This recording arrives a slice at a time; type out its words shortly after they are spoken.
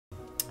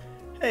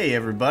Hey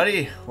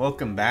everybody,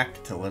 welcome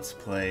back to Let's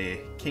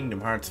Play Kingdom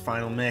Hearts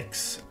Final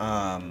Mix.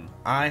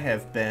 I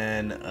have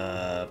been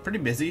pretty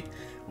busy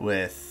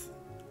with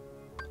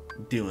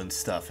doing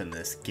stuff in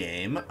this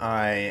game.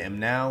 I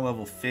am now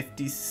level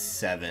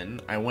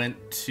 57. I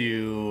went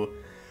to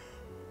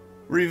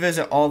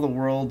revisit all the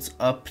worlds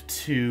up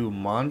to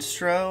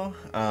Monstro,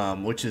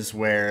 which is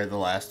where the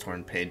last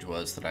torn page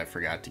was that I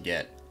forgot to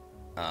get.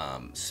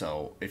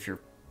 So if you're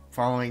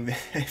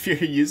if you're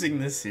using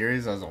this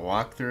series as a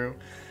walkthrough,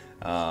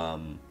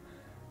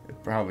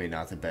 probably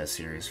not the best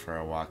series for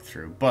a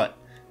walkthrough, but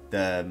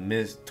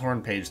the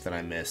torn page that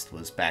I missed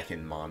was back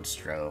in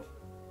Monstro,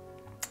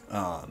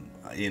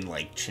 in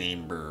like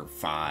Chamber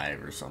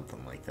 5 or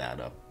something like that,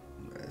 up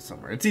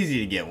somewhere. It's easy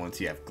to get once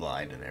you have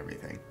Glide and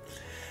everything.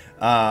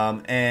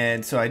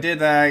 And so I did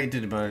that.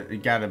 I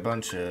got a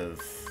bunch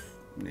of,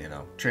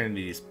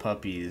 Trinity's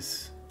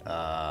puppies.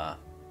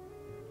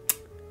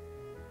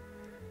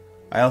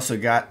 I also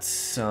got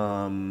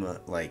some,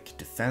 like,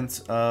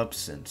 defense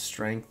ups and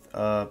strength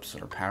ups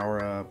or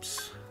power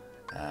ups.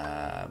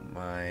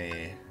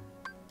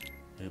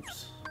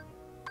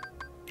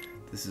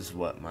 This is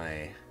what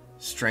my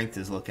strength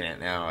is looking at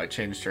now. I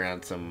changed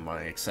around some of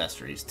my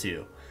accessories,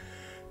 too,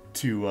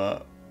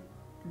 to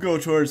go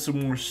towards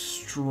some more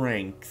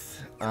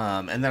strength.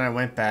 And then I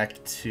went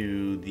back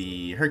to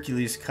the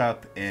Hercules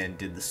Cup and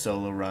did the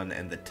solo run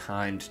and the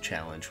timed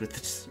challenge.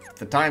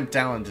 The timed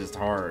challenge is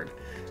hard.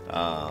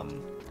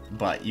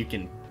 But you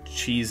can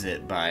cheese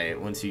it by,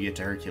 once you get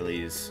to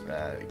Hercules,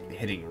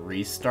 hitting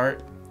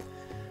restart,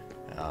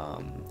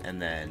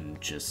 and then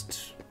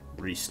just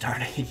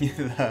restarting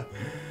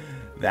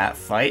that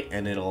fight,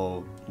 and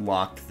it'll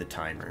lock the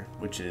timer,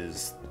 which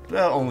is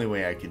the only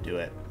way I could do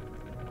it.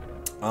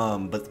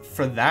 But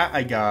for that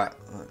I got,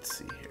 let's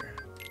see here.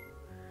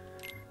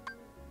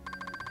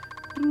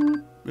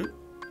 Oop.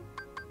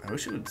 I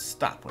wish it would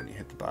stop when you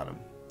hit the bottom.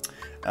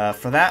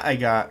 For that I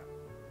got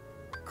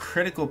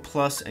Critical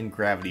Plus and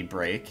Gravity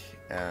Break.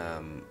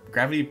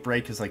 Gravity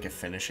Break is like a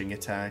finishing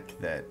attack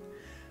that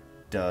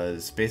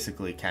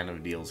basically kind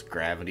of deals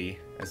gravity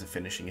as a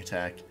finishing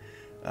attack.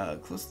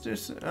 Close the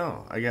distance.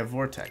 Oh, I got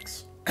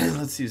Vortex.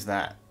 Let's use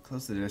that.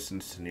 Close the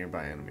distance to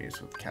nearby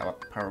enemies with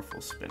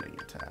powerful spinning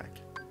attack.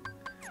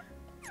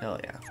 Hell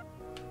yeah.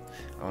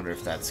 I wonder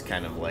if that's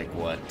kind of like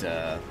what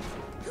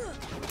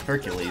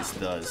Hercules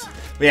does.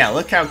 But yeah,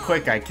 look how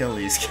quick I kill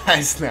these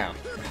guys now.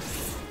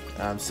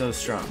 I'm so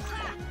strong.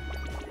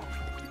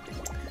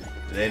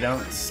 They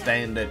don't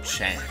stand a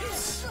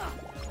chance.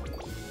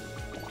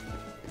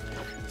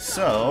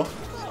 So,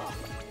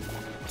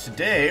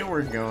 today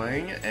we're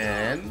going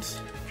and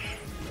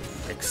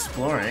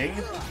exploring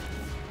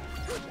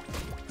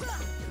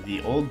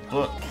the old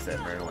book that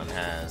Merlin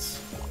has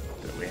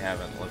that we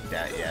haven't looked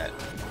at yet.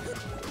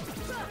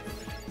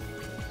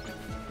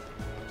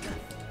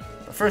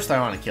 But first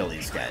I want to kill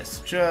these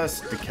guys,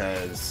 just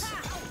because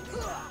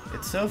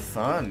it's so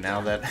fun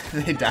now that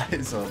they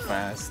die so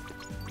fast.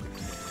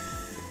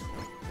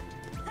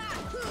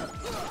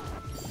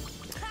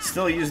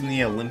 Still using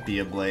the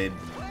Olympia blade.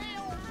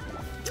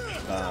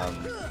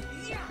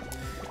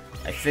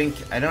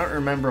 I don't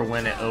remember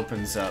when it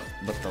opens up,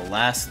 but the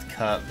last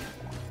cup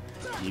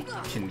you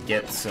can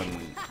get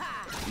some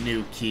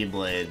new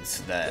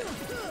keyblades that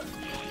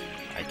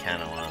I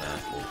kind of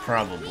will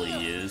probably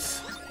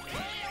use.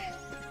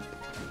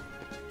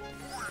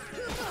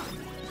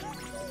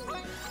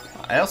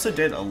 I also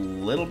did a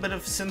little bit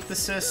of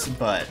synthesis,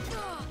 but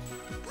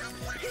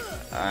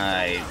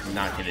I'm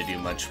not going to do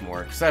much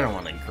more because I don't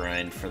want to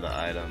grind for the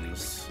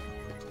items.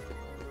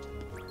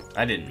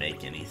 I didn't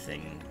make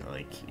anything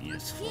like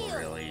useful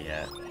really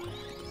yet.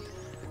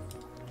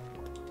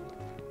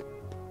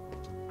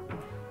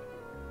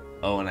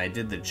 Oh, and I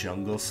did the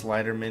jungle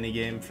slider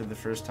minigame for the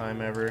first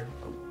time ever.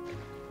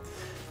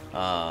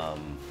 Not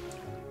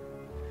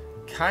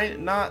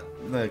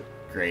the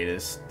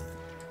greatest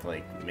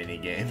like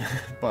minigame,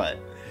 but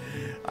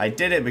I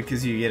did it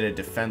because you get a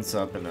defense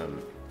up and a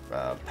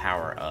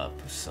power up,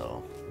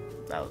 so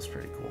that was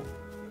pretty cool.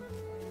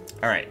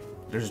 Alright,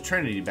 there's a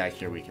Trinity back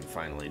here we can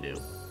finally do.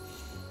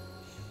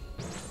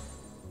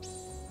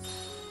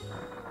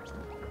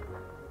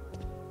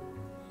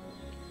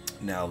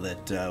 Now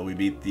that we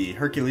beat the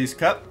Hercules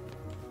Cup.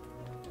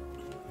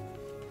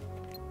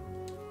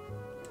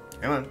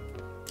 Come on.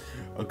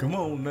 Oh, come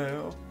on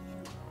now.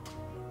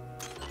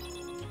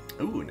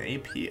 Ooh, an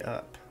AP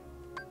up.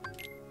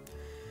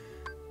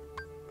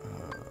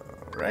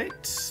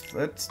 Alright,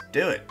 let's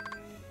do it.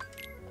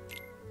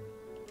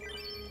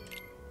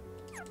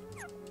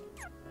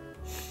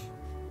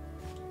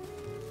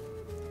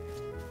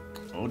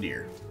 Oh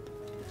dear.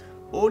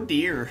 Oh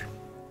dear.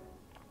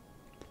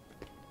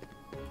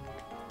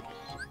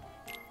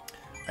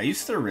 I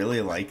used to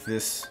really like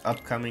this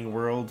upcoming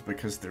world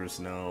because there's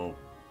no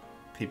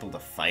people to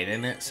fight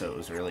in it, so it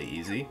was really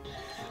easy.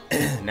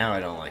 Now I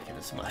don't like it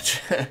as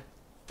much.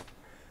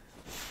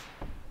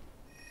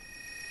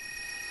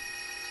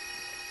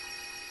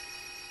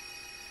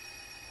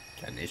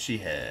 Got an itchy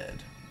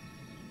head.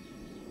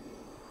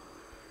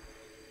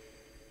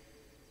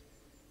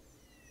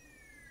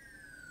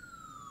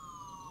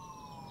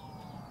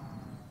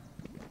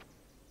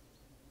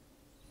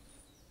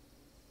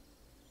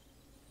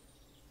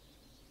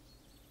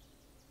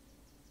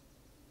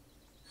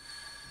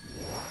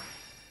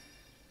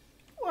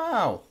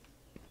 Wow.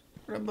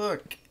 What a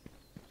book.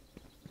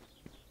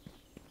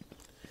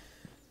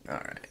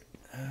 Alright.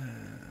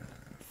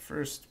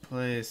 First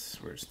place.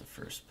 Where's the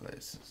first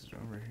place? Is it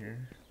over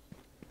here?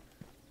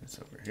 It's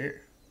over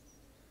here.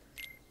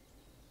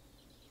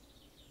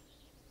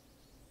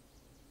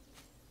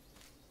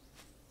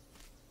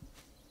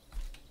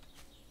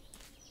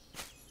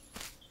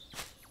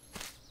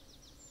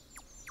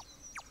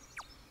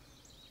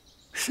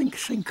 Think,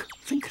 think,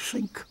 think,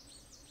 think.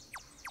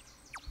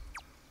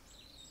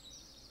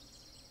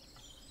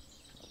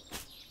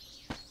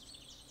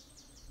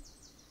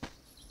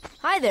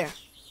 Hi there.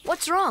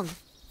 What's wrong?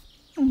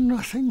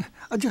 Nothing.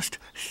 Just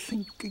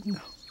thinking.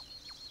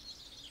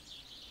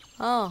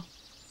 Oh,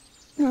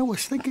 I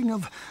was thinking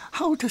of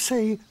how to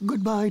say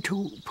goodbye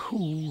to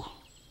Pooh.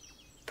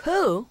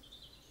 Pooh?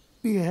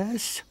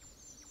 Yes?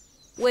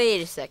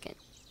 Wait a second.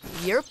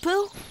 You're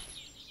Pooh?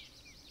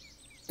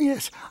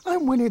 Yes,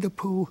 I'm Winnie the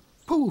Pooh.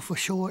 Pooh for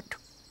short.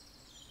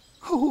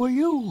 Who are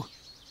you?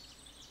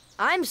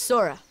 I'm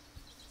Sora.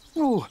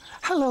 Oh,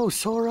 hello,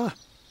 Sora.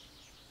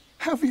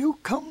 Have you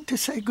come to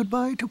say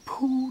goodbye to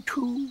Pooh,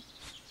 too?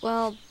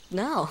 Well,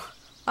 no.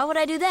 Why would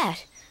I do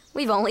that?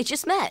 We've only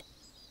just met.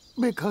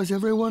 Because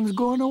everyone's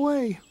gone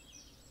away.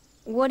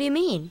 What do you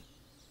mean?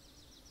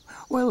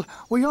 Well,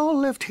 we all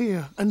lived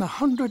here in the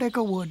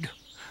 100-acre wood,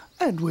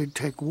 and we'd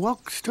take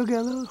walks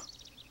together,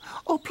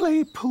 or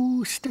play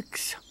Pooh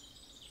Sticks.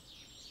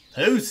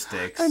 Pooh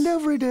Sticks? And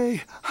every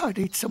day, I'd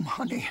eat some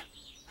honey.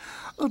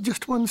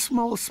 Just one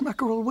small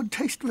smackerel would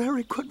taste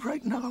very good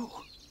right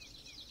now.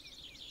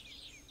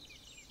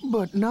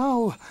 But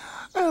now,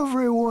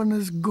 everyone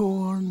is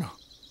gone.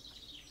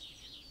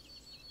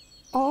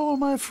 All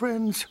my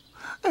friends,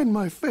 and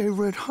my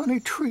favorite honey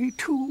tree,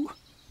 too.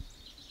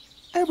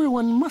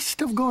 Everyone must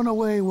have gone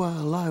away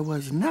while I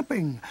was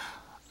napping,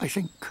 I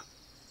think.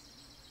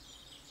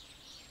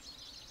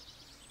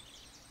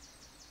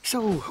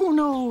 So, who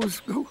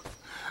knows?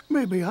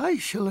 Maybe I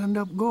shall end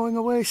up going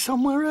away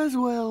somewhere as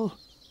well.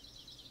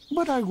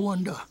 But I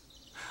wonder,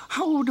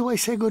 how do I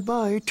say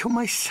goodbye to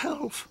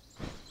myself?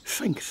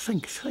 Think,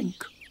 think,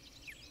 think.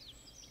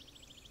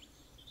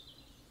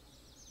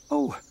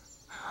 Oh,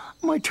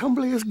 my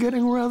tumbly is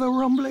getting rather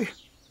rumbly.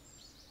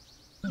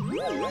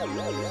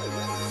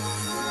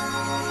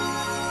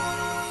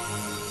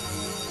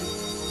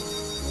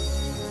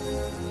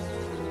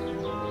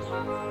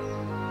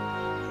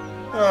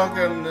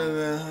 Welcome to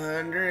the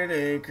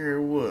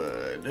 100-acre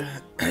wood.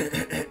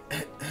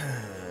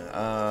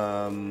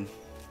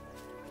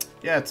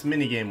 Yeah, it's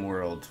minigame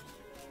world.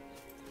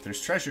 There's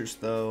treasures,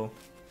 though.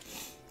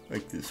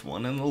 Like this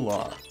one in the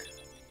log.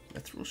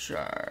 Mithril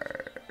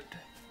shard.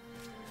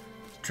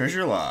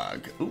 Treasure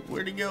log. Ooh,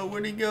 where'd he go?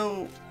 Where'd he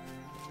go?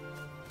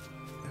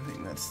 I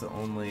think that's the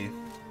only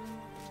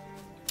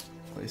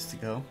place to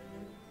go.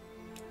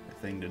 A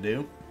thing to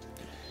do.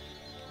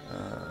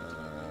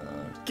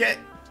 Get!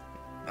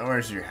 Oh,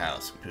 where's your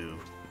house, Pooh?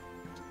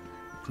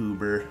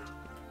 Poober.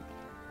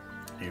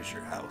 Here's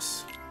your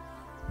house.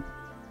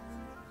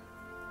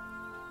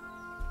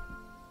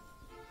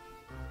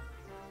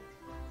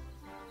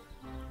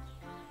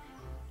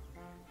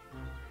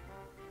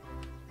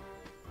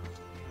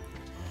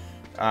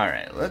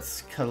 Alright,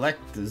 let's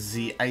collect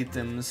the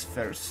items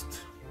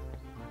first.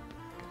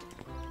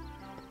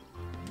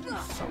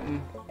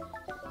 Something.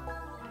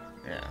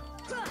 Yeah.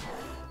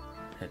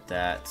 Hit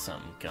that,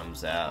 something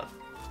comes out.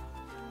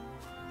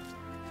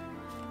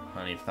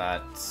 Honey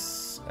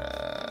pots.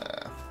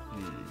 Thought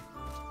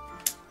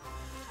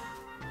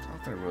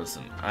there was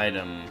an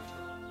item.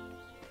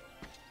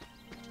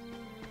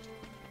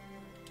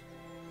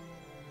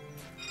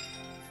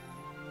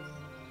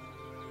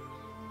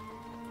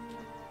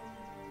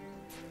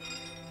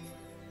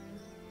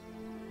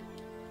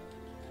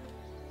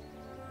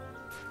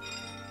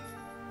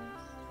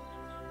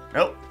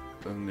 Nope,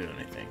 doesn't do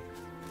anything.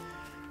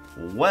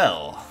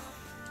 Well.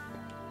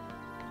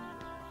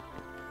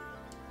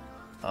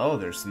 Oh,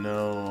 there's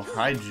no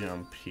high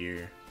jump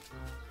here.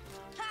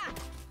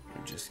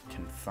 You're just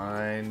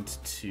confined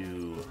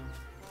to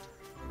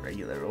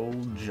regular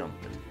old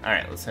jumping.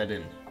 Alright, let's head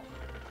in.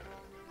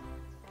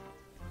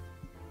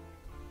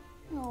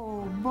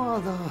 Oh,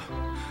 bother.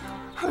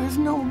 There's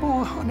no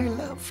more honey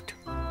left.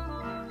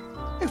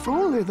 If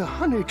only the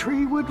honey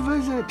tree would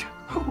visit.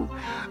 Oh,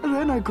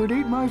 then I could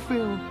eat my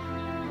fill.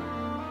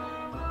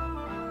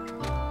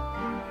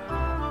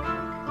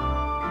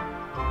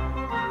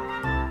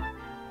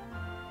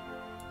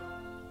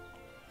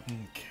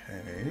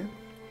 Okay.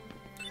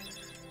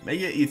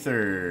 Mega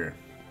Ether.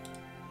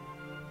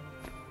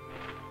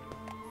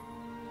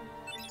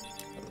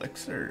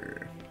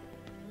 Elixir.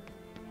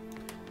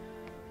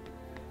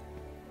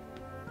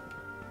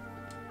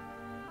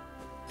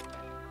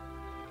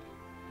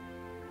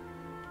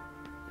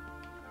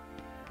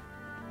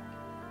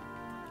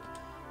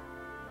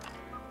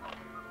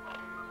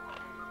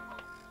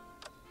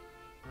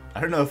 I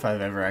don't know if I've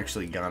ever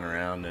actually gone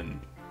around and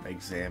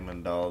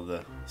examined all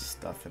the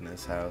stuff in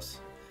this house.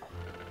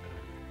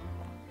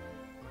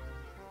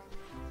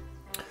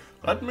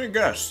 Let me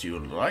guess,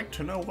 you'd like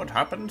to know what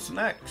happens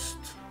next.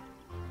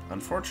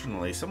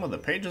 Unfortunately, some of the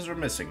pages are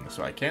missing,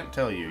 so I can't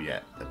tell you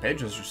yet. The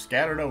pages are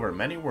scattered over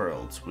many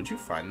worlds. Would you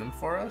find them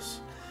for us?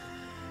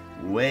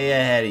 Way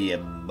ahead of you,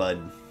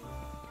 bud.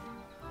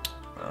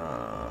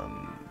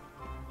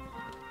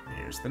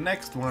 Here's the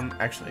next one.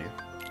 Actually,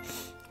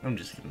 I'm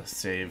just gonna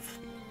save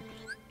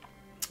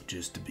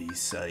just to be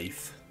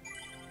safe.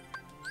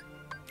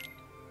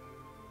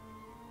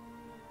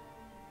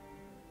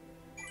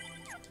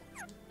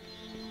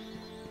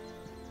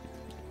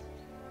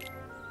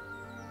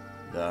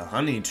 The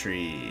honey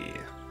tree.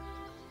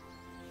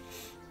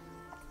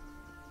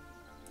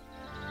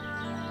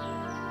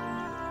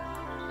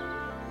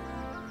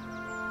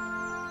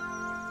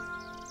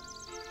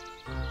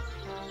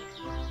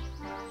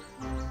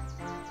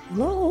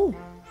 Hello?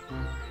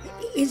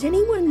 Is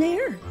anyone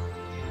there?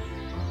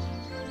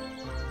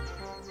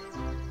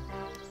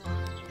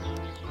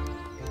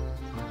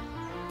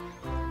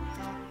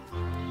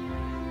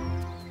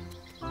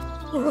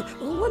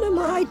 What am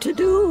I to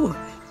do?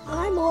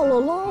 I'm all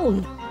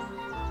alone.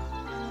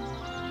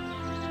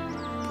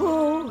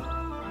 Pooh!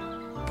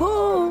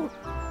 Pooh!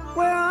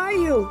 Where are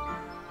you?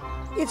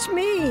 It's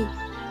me,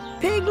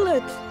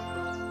 Piglet.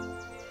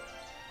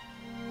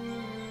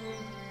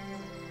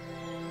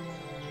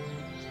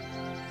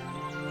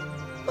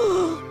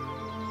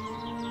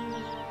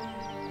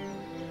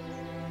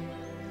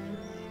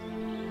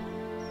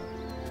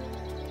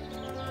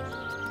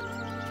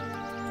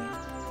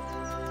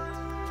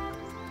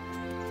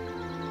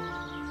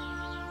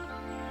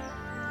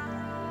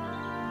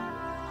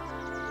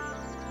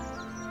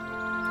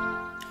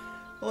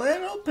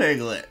 Little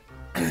Piglet.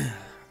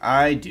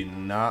 I do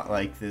not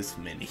like this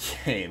mini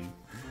game.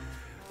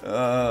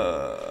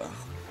 Oh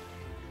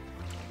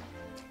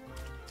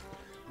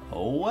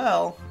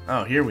well.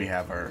 Oh, here we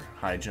have our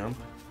high jump.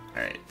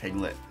 Alright,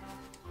 Piglet.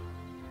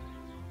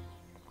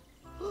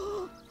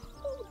 Oh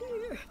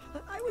dear,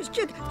 I was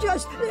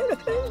just,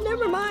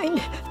 never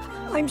mind.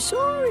 I'm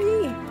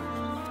sorry.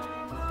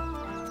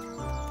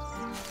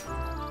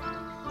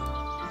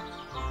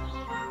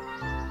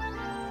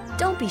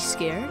 Don't be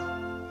scared.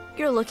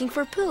 You're looking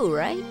for Pooh,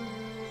 right?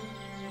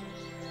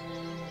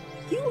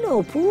 You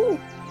know Pooh.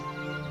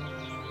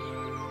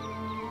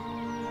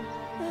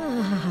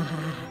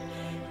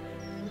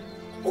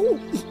 Oh,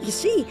 you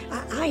see,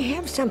 I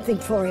have something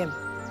for him.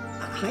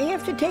 I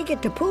have to take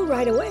it to Pooh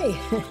right away.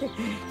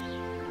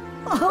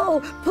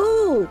 Oh,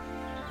 Pooh!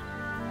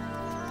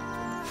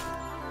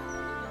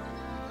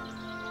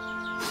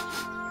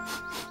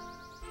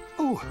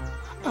 Oh,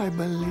 I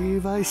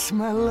believe I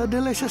smell a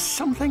delicious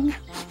something.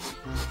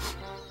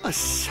 A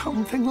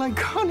something like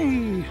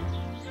honey.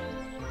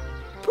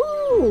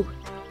 Pooh!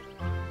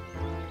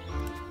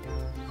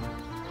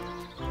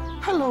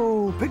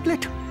 Hello,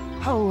 Piglet.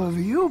 How have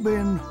you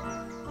been?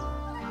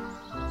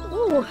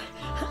 Oh,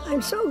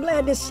 I'm so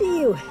glad to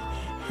see you.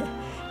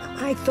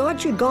 I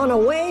thought you'd gone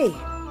away.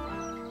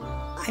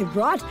 I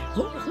brought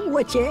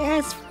what you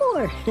asked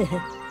for.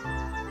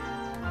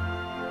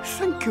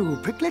 Thank you,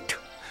 Piglet.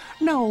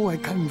 Now I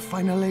can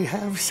finally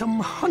have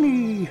some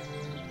honey.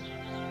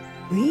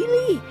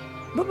 Really?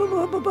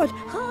 But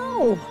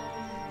how?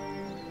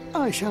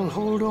 I shall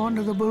hold on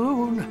to the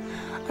balloon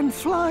and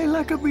fly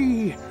like a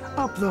bee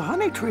up the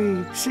honey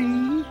tree,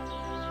 see?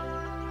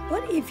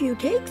 But if you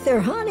take their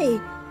honey,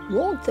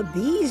 won't the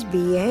bees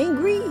be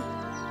angry?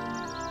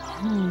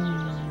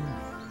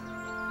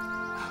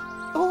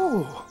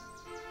 Oh,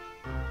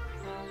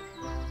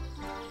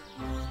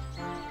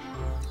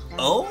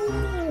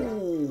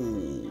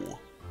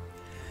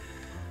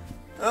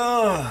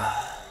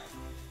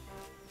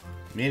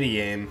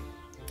 Minigame.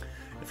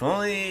 If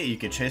only you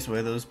could chase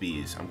away those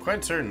bees. I'm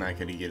quite certain I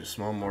could get a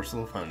small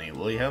morsel of honey.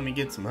 Will you help me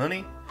get some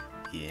honey?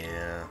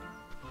 Yeah.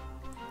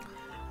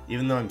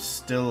 Even though I'm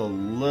still a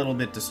little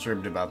bit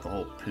disturbed about the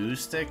whole Pooh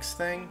Sticks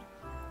thing.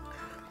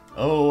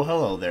 Oh,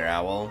 hello there,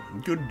 Owl.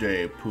 Good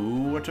day,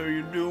 Pooh. What are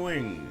you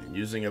doing?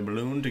 Using a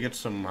balloon to get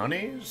some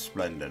honey?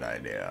 Splendid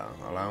idea.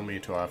 Allow me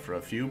to offer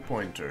a few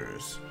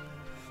pointers.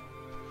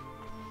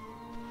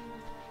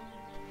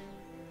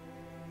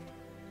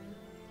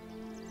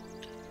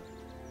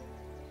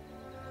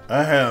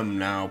 Ahem,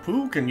 now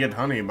Pooh can get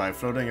honey by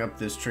floating up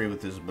this tree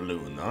with his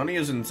balloon. The honey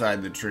is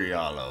inside the tree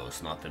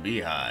hollows, not the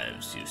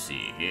beehives you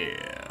see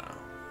here.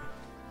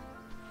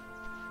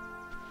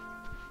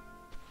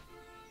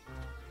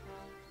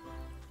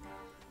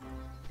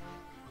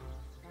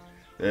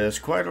 There's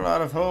quite a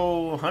lot of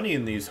honey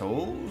in these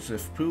holes.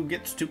 If Pooh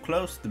gets too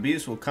close, the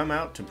bees will come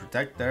out to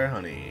protect their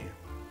honey.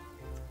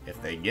 If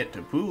they get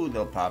to Pooh,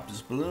 they'll pop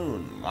his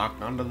balloon,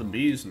 lock onto the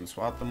bees, and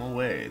swat them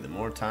away. The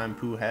more time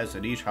Pooh has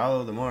at each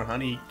hollow, the more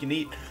honey he can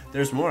eat.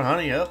 There's more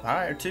honey up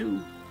higher,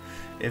 too.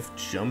 If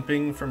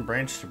jumping from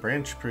branch to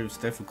branch proves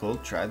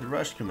difficult, try the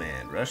rush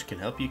command. Rush can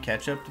help you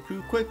catch up to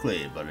Pooh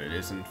quickly, but it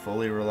isn't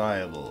fully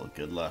reliable.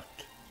 Good luck.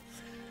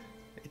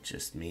 It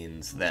just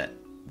means that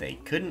they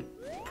couldn't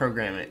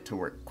program it to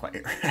work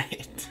quite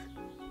right.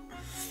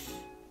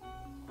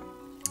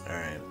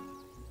 Alright.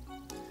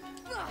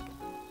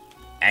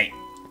 Hey!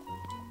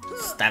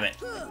 Stop it!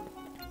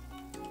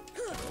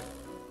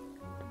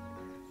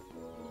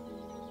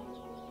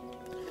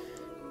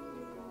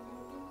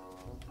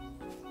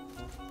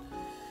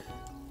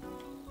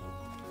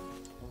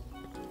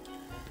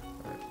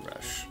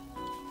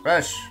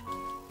 Rush!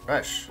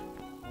 Rush!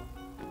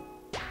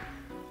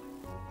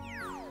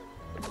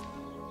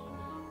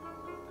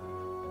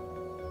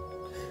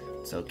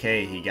 It's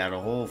okay, he got a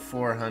whole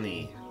 4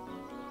 honey.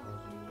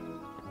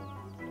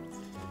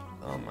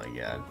 Oh my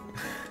god.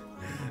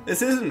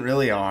 This isn't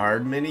really a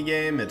hard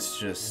minigame, it's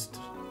just...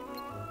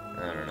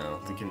 I don't know,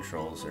 the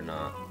controls are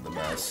not the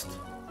best.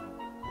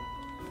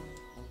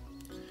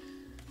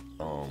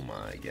 Oh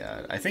my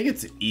god. I think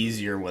it's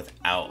easier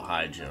without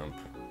high jump.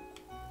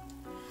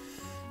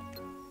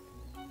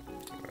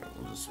 Alright,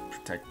 we'll just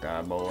protect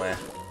that boy.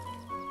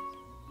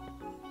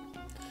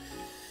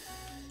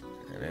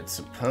 And it's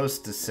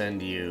supposed to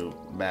send you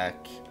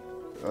back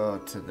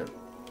to the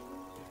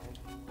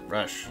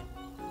rush.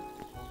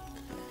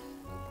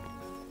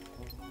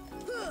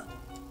 Oh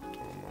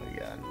my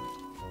god.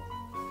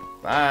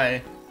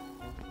 Bye!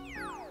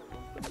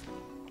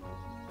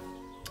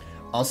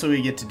 Also,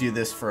 we get to do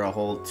this for a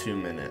whole 2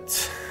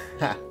 minutes.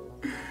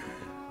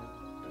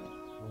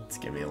 It's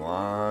gonna be a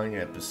long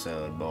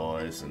episode,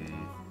 boys and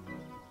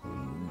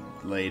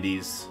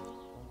ladies.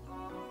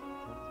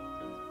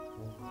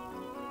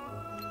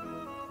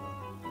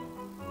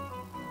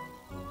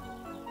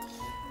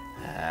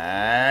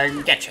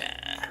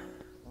 Gotcha.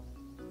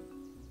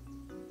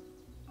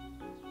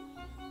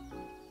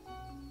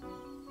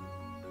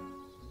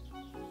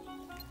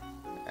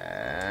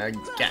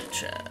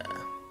 Gotcha.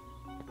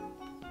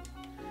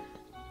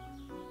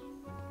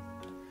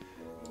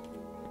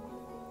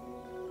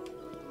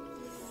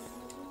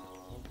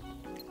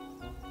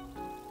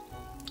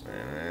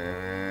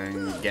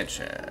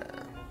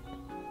 Getcha.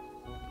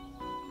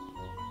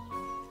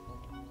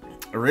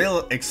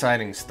 Real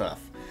exciting stuff.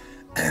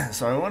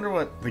 So I wonder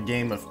what the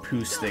game of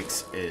Pooh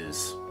Sticks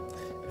is.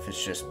 If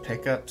it's just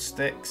pick up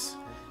sticks,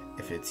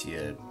 if it's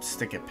you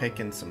stick a pick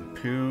in some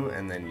poo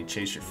and then you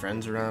chase your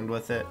friends around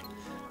with it.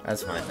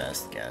 That's my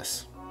best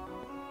guess.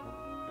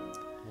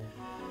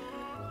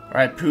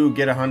 Alright, Pooh,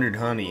 get 100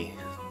 honey.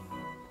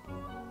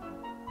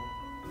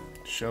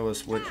 Show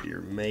us what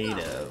you're made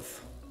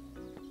of.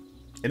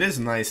 It is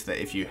nice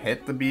that if you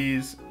hit the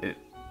bees, it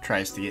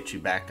tries to get you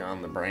back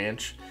on the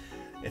branch.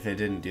 If it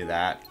didn't do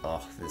that,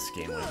 oh, this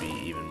game would be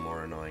even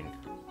more annoying.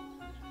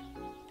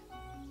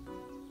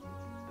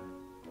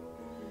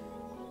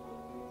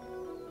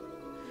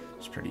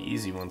 It's pretty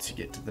easy once you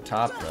get to the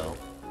top, though.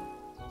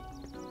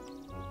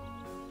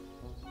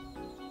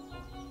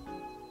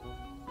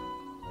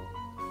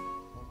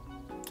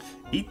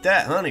 Eat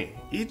that honey!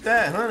 Eat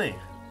that honey!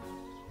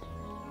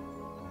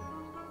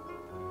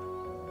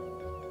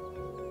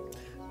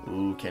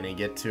 Ooh, can he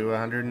get to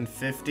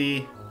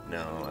 150?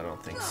 No, I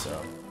don't think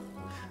so.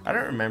 I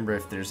don't remember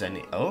if there's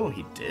any... Oh,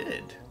 he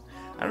did.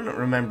 I don't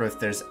remember if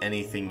there's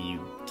anything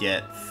you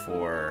get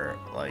for,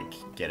 like,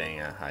 getting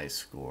a high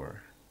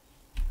score.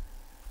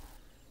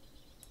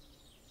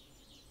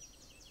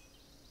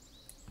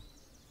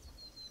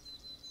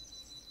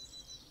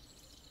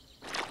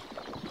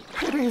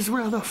 It is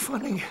rather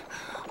funny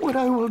what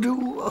I will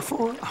do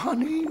for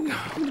honey.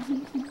 I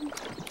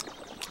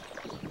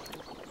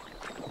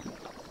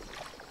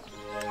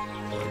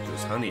like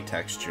those honey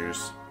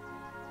textures.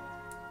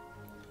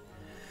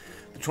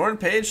 The torn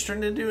page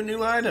turned into a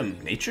new item.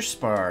 Nature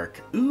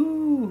Spark.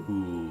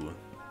 Ooh.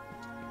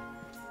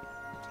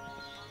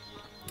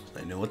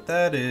 I know what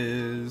that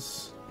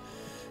is.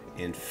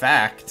 In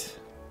fact,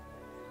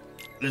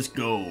 let's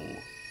go.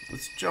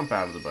 Let's jump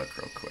out of the book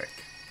real quick.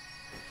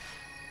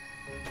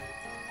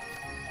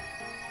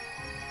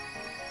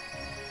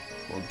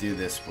 We'll do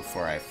this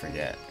before I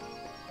forget.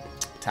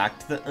 Talk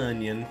to the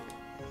onion.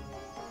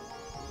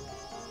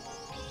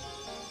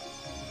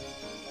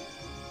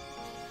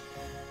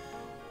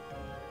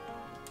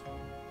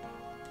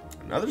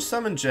 Another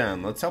summon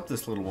gem. Let's help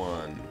this little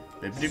one.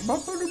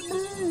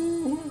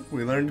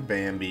 We learned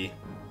Bambi.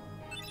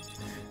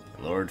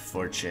 Lord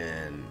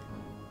Fortune.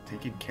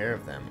 Take good care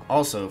of them.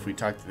 Also, if we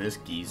talk to this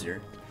geezer.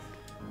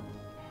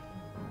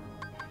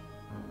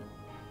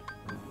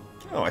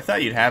 Oh, I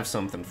thought you'd have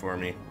something for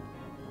me.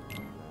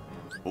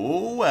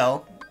 Oh,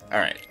 well.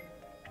 Alright.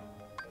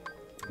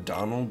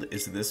 Donald,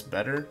 is this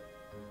better?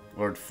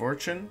 Lord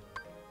Fortune?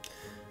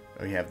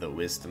 Oh, we have the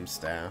wisdom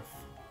staff.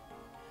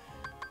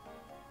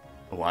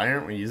 Why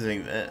aren't we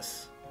using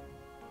this?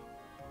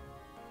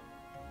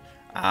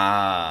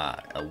 Ah,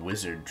 a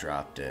wizard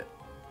dropped it.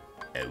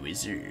 A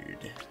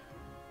wizard.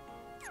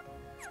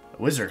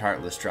 A wizard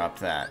Heartless dropped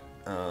that.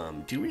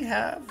 Do we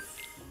have...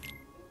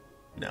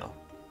 No.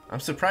 I'm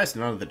surprised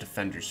none of the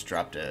defenders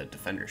dropped a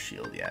defender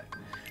shield yet.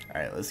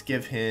 Alright, let's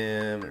give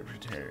him a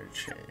protector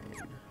chain.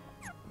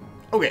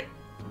 Okay.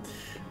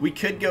 We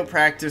could go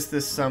practice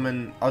this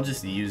summon. I'll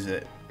just use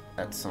it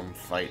at some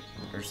fight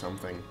or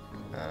something.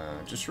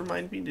 Just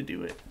remind me to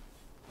do it.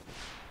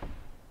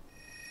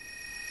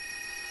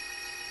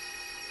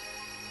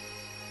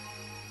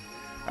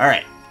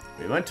 Alright.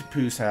 We went to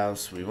Pooh's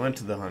house. We went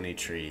to the honey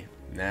tree.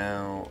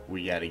 Now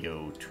we gotta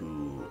go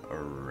to a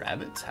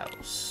rabbit's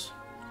house.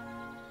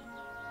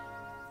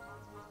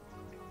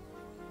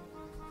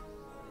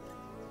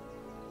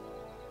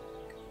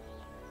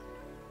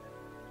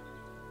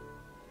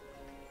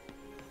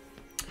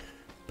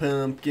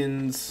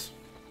 pumpkins,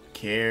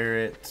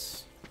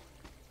 carrots,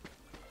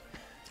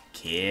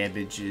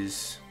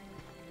 cabbages.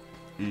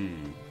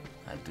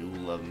 I do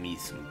love me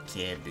some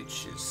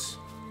cabbages.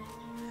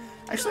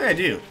 Actually, I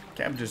do.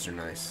 Cabbages are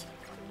nice.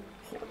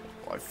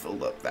 Oh, I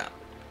filled up that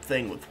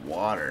thing with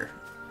water.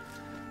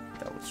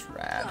 That was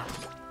rad.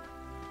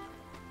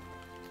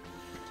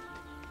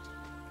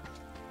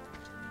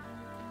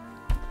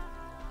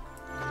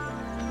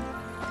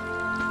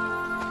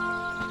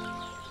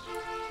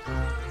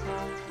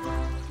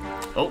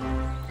 Oh,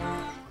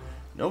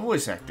 no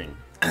voice acting.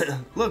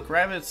 Look,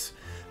 Rabbit's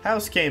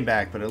house came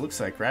back, but it looks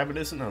like Rabbit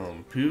isn't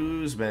home.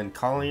 Pooh's been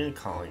calling and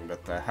calling,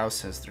 but the house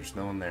says there's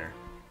no one there.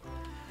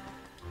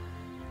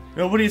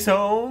 Nobody's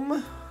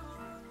home?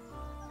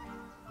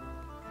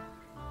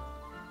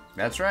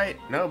 That's right,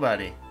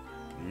 nobody.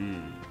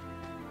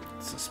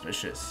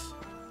 Suspicious.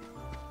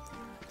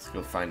 Let's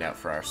go find out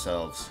for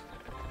ourselves.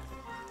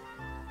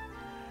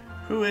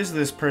 Who is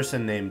this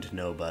person named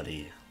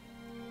Nobody?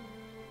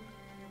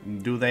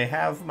 Do they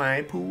have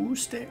my Pooh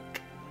Stick?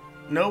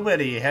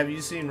 Nobody, have you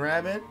seen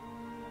Rabbit?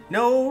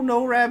 No,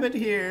 no Rabbit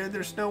here.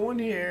 There's no one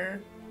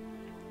here.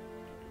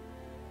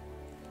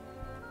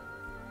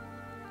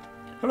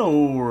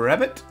 Hello,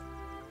 Rabbit.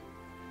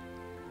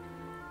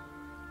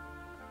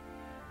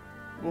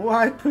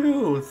 Why,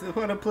 Pooh?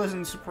 What a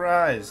pleasant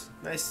surprise.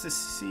 Nice to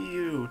see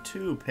you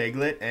too,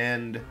 Piglet.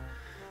 And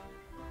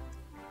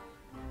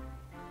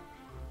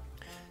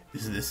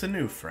is this a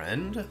new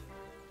friend?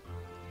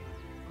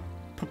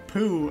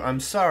 Pooh, I'm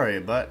sorry,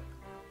 but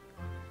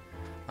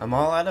I'm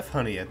all out of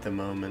honey at the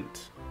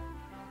moment.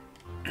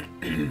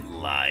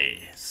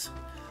 Lies.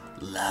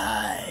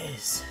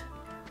 Lies.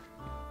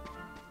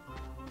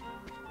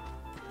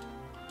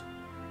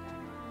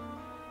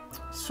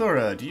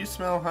 Sora, do you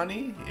smell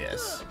honey?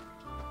 Yes.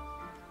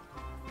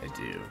 I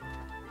do.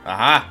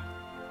 Aha!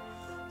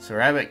 So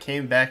Rabbit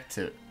came back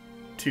to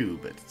 2,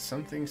 but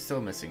something's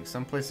still missing.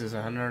 Some places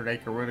 100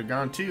 Acre would have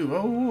gone too.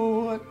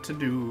 Oh, what to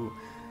do?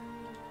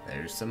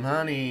 There's some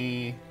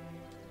honey.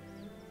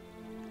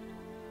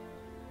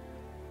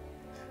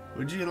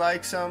 Would you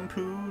like some,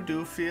 Pooh?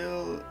 Do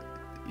feel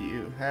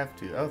you have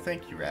to. Oh,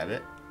 thank you,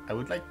 Rabbit. I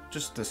would like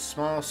just a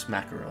small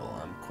smackerel.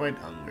 I'm quite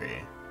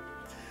hungry.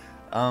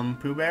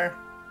 Pooh Bear?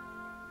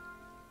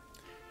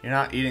 You're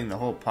not eating the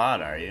whole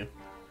pot, are you?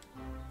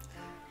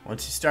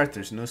 Once you start,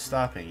 there's no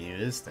stopping you,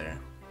 is there?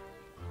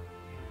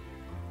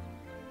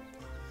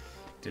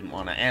 Didn't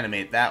want to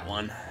animate that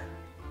one.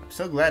 I'm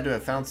so glad to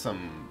have found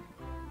some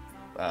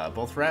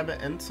both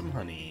rabbit and some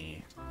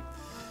honey.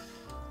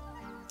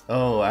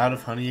 Oh, out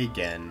of honey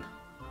again.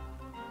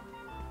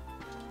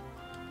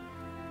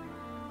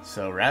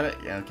 So rabbit,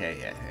 okay,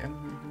 yeah.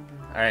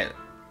 Alright,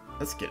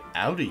 let's get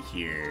out of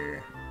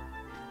here.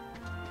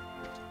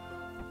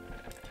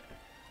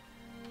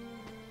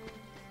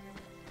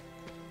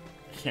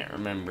 Can't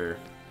remember.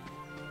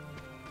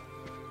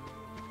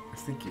 I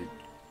think it,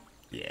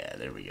 yeah,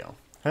 there we go.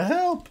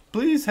 Help!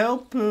 Please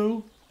help,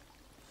 Pooh!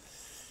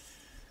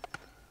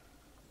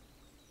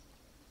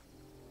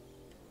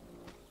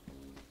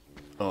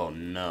 Oh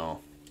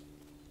no.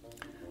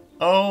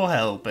 Oh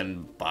help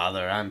and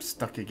bother, I'm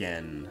stuck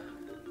again.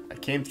 I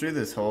came through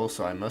this hole,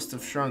 so I must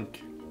have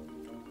shrunk.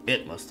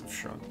 It must have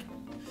shrunk.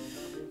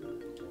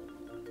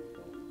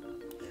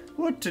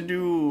 What to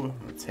do?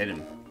 Let's hit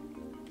him.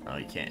 Oh,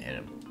 you can't hit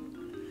him.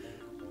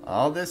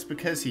 All this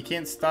because he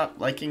can't stop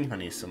liking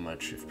honey so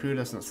much. If Pooh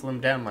doesn't slim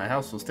down, my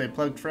house will stay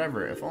plugged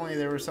forever. If only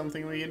there was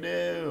something we could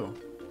do.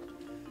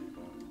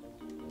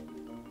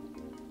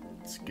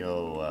 Let's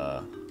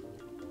go,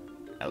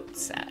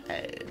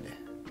 outside.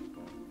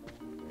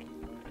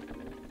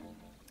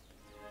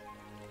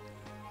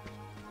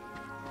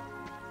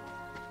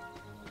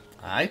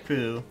 Hi,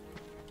 Pooh.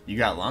 You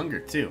got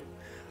longer, too.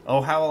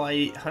 Oh, how will I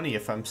eat honey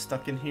if I'm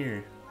stuck in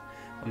here?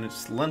 When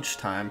it's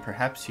lunchtime,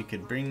 perhaps you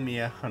could bring me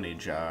a honey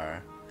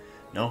jar.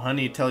 No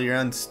honey till you're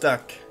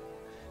unstuck.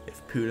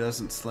 If Pooh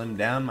doesn't slim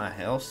down, my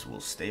house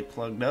will stay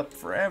plugged up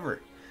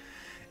forever.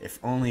 If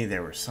only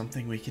there was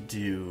something we could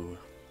do.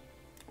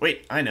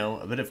 Wait, I know.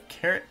 A bit of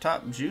carrot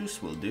top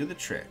juice will do the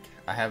trick.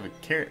 I have a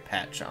carrot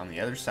patch on the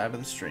other side of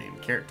the stream.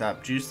 Carrot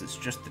top juice is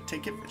just the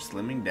ticket for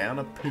slimming down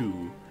a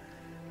Pooh.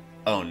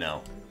 Oh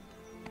no.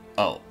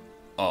 Oh.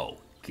 Oh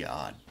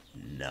God.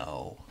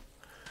 No.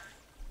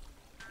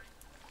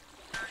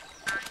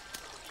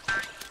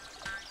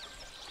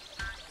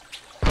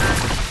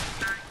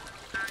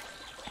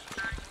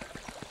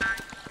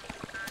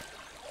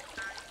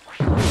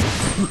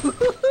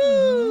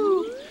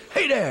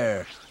 Hey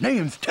there!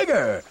 Name's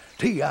Tigger!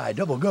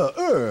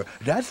 T-I-double-G-R,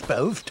 that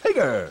spells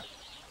Tigger!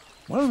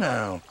 Well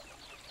now,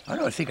 I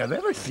don't think I've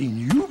ever seen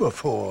you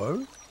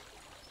before.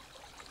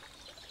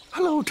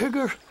 Hello,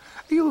 Tigger.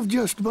 You've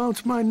just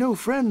bounced my new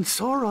friend,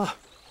 Sora.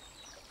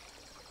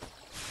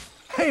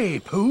 Hey,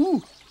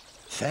 Pooh.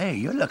 Say,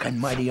 you're looking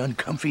mighty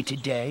uncomfy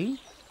today.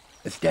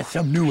 Is that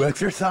some new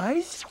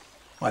exercise?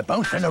 Why,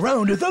 bouncing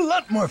around is a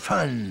lot more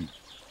fun.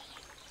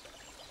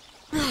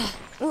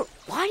 Well,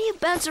 why do you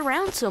bounce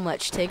around so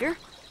much, Tigger?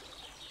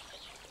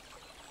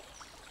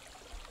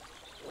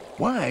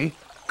 Why?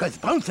 'cause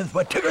bouncing's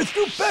what Tiggers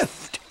do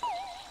best.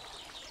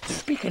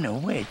 Speaking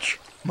of which,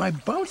 my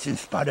bouncing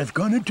spot has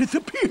gone and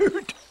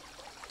disappeared.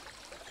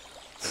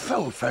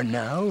 So for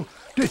now,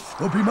 this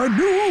will be my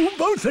new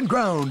bouncing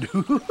ground.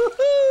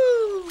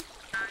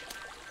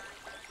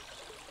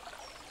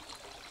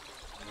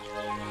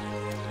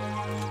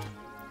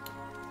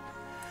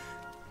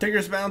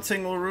 Tigger's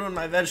bouncing will ruin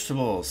my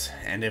vegetables,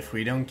 and if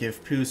we don't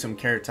give Pooh some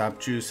carrot top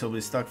juice, he'll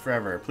be stuck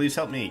forever. Please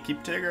help me.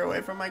 Keep Tigger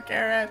away from my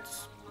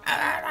carrots.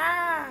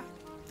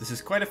 This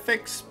is quite a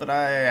fix, but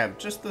I have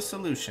just the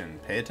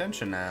solution. Pay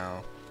attention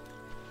now.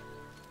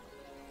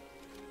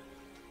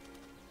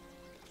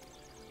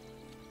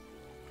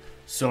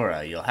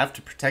 Sora, you'll have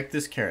to protect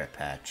this carrot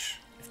patch.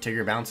 If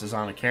Tigger bounces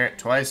on a carrot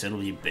twice, it'll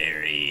be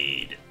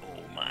buried.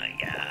 Oh my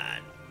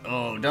god.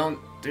 Oh, don't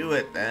do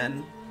it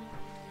then.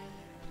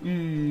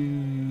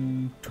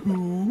 2,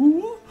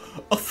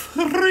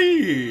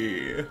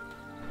 3.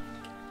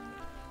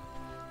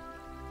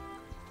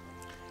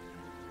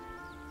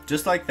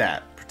 Just like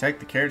that. Protect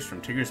the carrots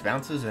from Tigger's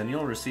bounces and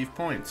you'll receive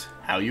points.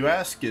 How, you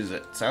ask? Is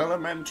it? It's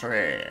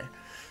elementary.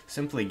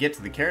 Simply get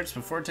to the carrots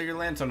before Tigger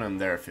lands on them.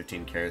 There are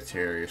 15 carrots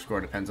here. Your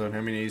score depends on how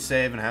many you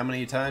save and how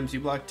many times you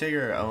block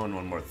Tigger. Oh, and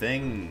one more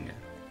thing.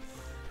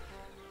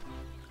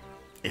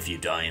 If you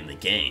die in the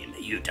game,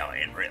 you die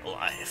in real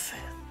life.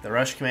 The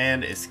rush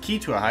command is key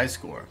to a high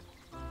score.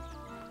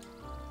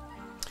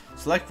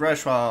 Select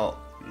rush while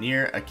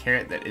near a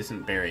carrot that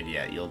isn't buried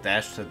yet. You'll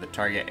dash to the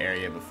target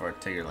area before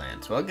Tigger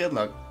lands. Well, good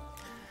luck.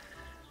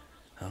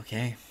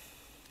 Okay.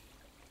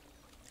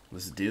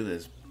 Let's do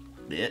this,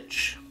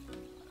 bitch.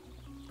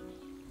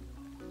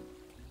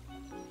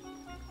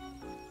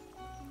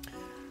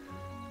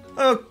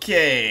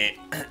 Okay.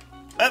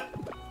 Up.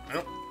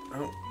 Oh,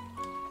 oh.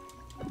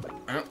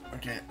 Oh,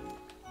 okay.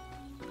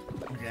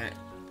 Okay.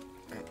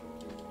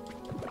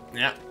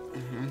 Yeah.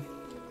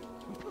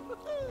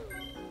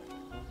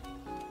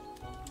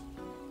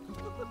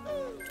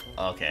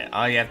 Okay,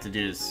 all you have to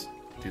do is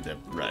do the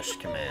rush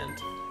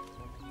command.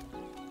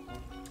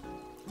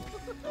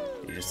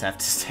 You just have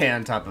to stay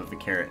on top of a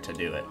carrot to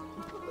do it.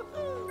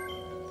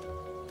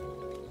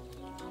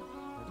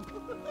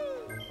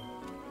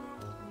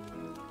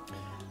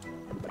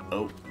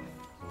 Oh.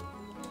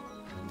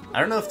 I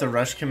don't know if the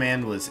rush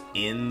command was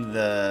in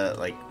the,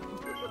 like,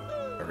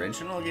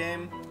 original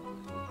game.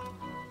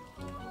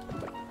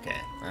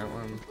 Okay, that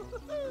one.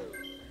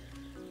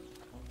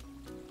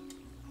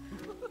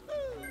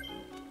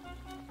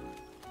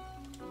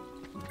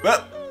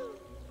 Well,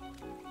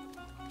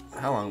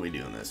 how long are we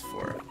doing this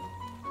for?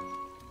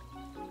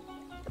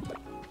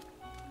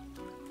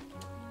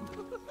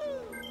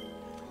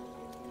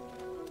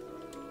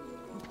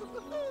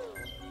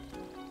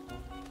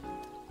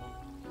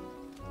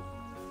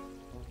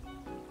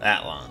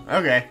 That long.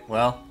 Okay,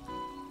 well.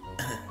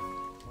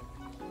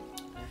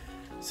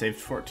 Saved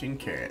 14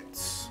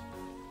 carrots.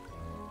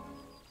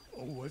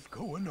 Oh, what's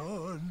going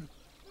on?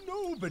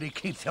 Nobody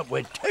keeps up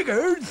with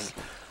Tiggers.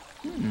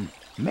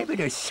 Maybe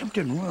there's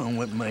something wrong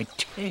with my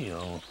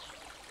tail.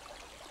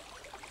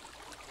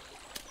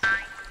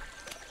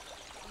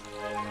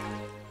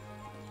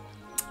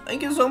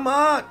 Thank you so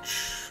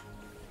much.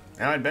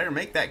 Now I'd better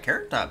make that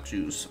carrot top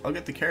juice. I'll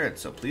get the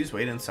carrots, so please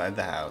wait inside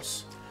the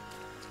house.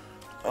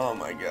 Oh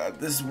my god,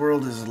 this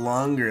world is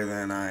longer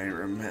than I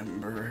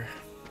remember.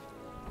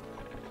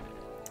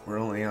 We're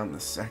only on the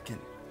second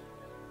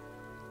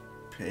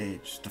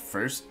page. The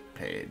first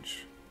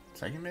page.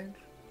 Second page?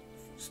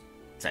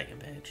 Second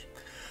page.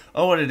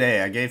 Oh, what a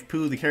day. I gave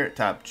Pooh the carrot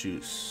top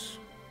juice.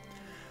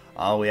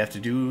 All we have to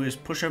do is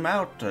push him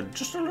out.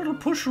 Just a little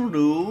push will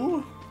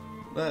do.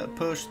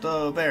 Push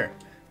the bear.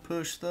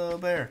 Push the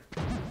bear.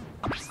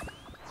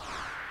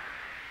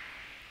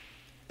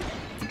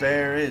 The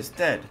bear is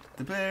dead.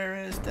 The bear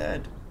is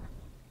dead.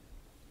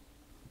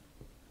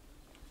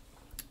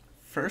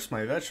 First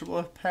my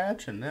vegetable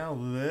patch and now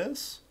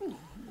this?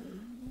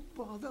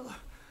 Bother.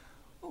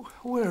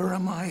 Where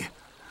am I?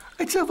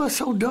 It's ever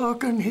so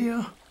dark in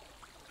here.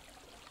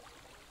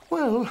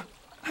 Well,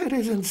 it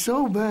isn't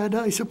so bad,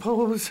 I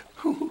suppose.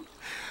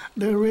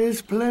 There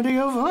is plenty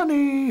of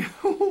honey.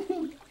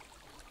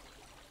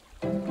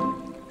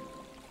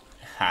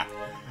 Ha.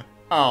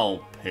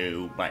 Oh,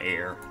 Pooh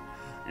Bear.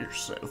 You're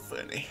so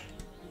funny.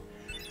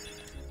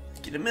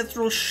 Get a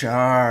mithril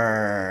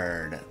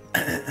shard.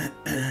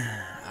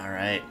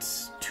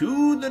 Alright,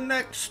 to the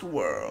next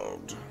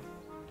world.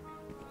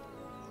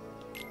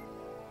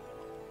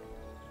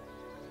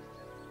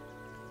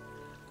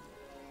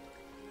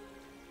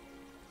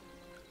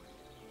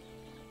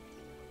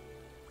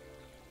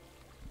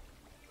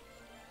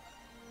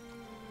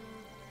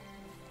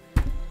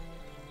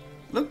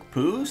 Look,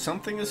 Pooh,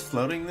 something is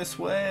floating this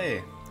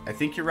way. I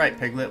think you're right,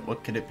 Piglet.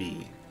 What could it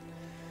be?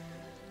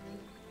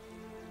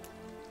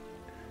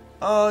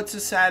 Oh, it's a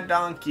sad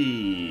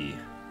donkey.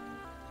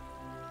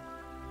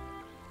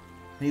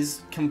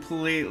 He's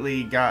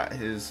completely got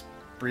his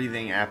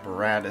breathing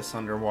apparatus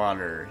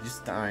underwater. He's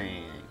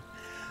dying.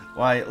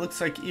 Why, it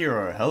looks like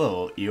Eeyore.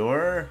 Hello,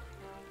 Eeyore.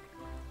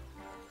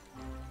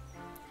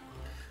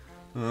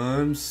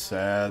 I'm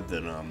sad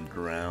that I'm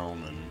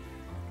drowning.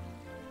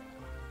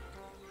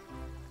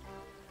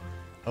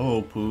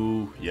 Hello,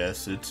 Pooh.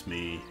 Yes, it's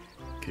me.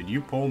 Could you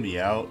pull me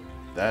out?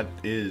 That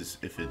is,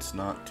 if it's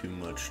not too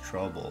much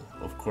trouble.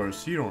 Of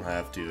course, you don't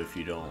have to if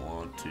you don't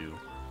want to.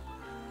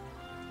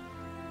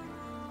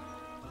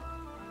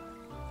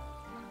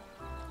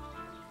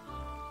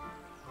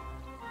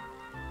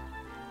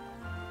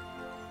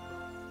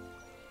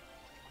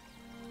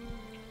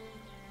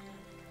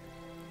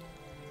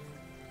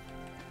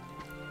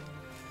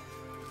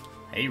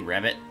 Hey,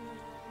 Rabbit.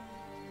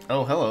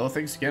 Oh, hello.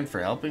 Thanks again for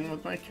helping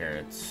with my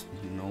carrots.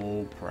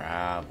 No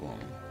problem.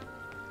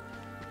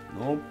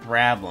 No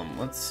problem.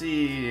 Let's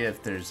see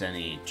if there's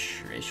any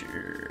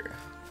treasure.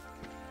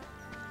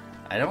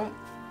 I don't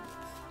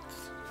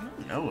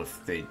know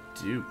if they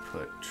do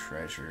put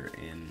treasure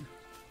in.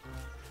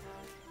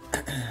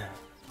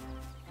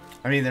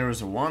 I mean, there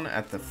was one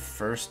at the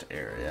first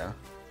area.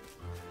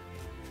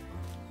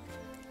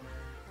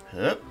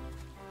 Hup.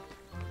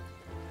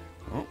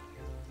 Oh.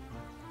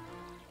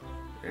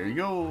 There he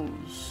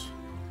goes.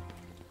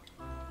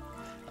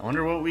 I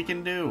wonder what we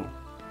can do.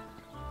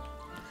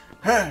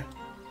 Huh!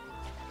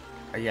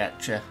 I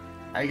gotcha.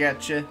 I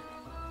gotcha.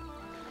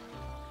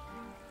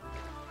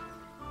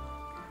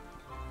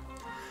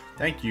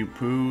 Thank you,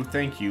 Pooh.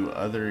 Thank you,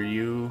 other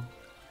you.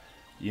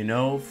 You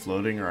know,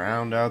 floating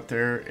around out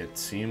there, it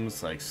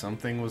seems like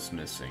something was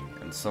missing,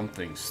 and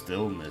something's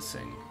still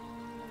missing.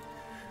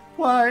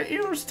 Why,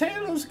 Eeyore's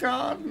tail is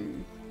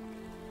gone.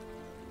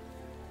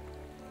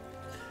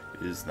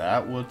 Is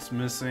that what's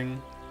missing?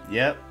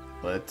 Yep,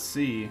 let's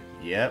see.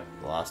 Yep,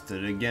 lost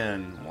it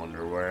again.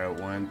 Wonder where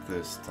it went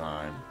this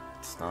time.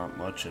 It's not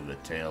much of a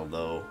tail,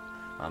 though.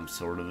 I'm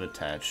sort of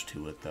attached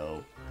to it,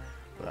 though.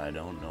 But I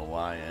don't know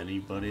why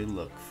anybody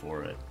looked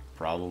for it.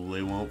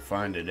 Probably won't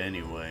find it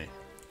anyway.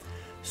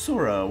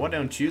 Sora, why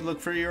don't you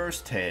look for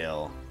yours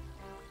tail?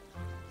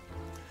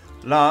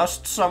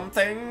 Lost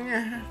something?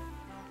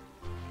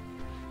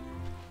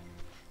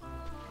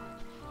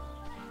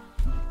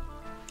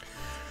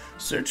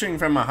 Searching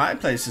from a high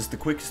place is the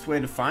quickest way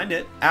to find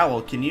it.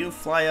 Owl, can you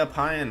fly up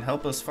high and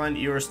help us find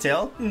Eeyore's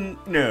tail?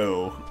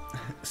 No.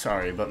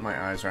 Sorry, but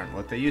my eyes aren't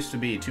what they used to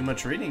be. Too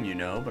much reading, you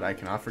know, but I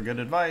can offer good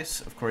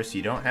advice. Of course,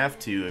 you don't have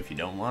to if you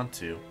don't want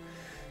to.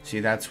 See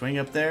that swing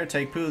up there?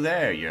 Take Pooh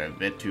there. You're a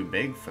bit too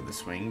big for the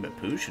swing, but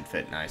Pooh should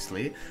fit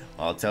nicely.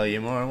 I'll tell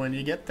you more when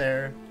you get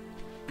there.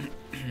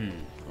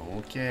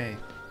 Okay.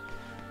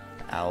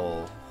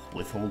 Owl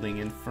withholding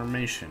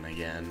information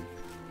again.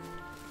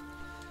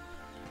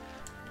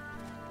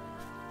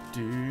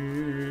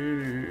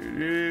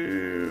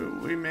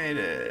 We made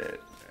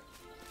it.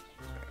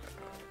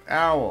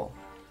 Owl.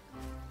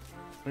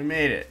 We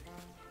made it.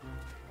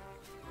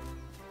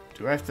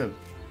 Do I have to...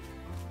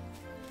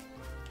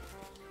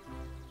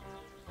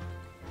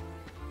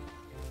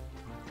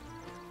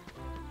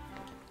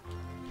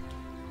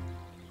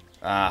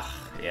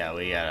 Ah, yeah,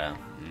 we gotta...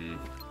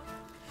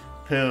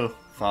 Pooh,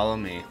 follow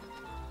me.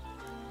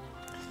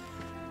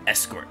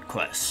 Escort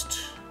quest.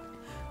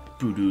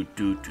 You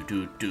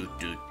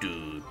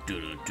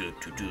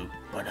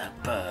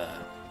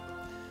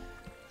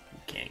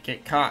can't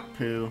get caught,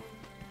 Pooh.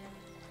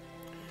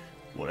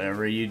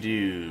 Whatever you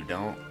do,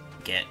 don't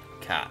get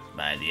caught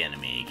by the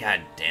enemy.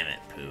 God damn it,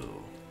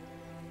 Pooh.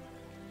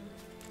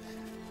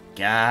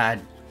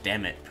 God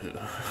damn it, Pooh.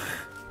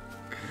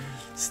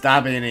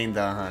 Stop eating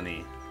the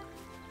honey.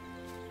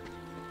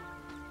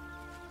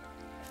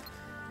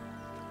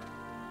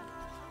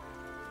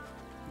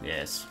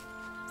 Yes,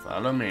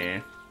 follow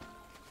me.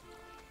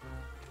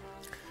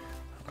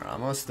 We're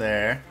almost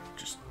there.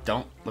 Just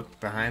don't look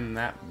behind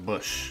that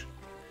bush.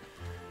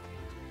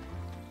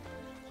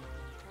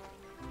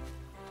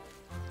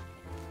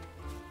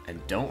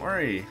 And don't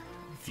worry,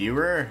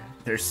 viewer,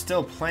 there's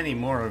still plenty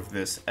more of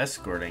this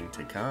escorting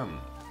to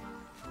come.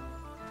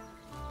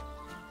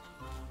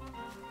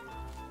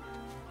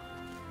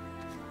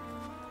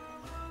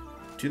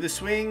 To the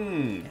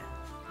swing!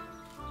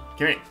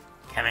 Come here,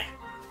 come here.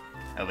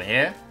 Over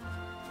here?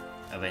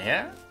 Over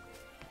here?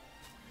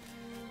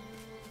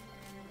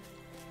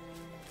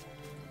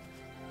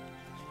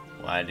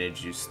 Why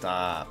did you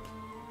stop?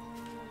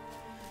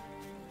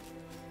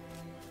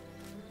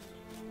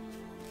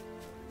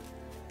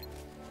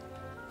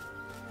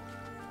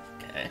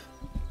 Okay.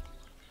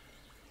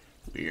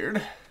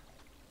 Weird.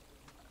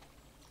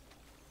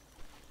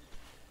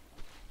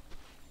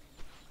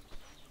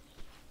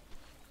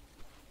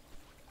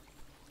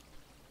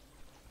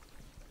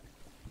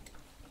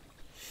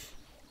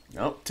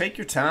 Nope, take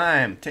your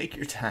time. Take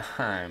your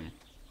time.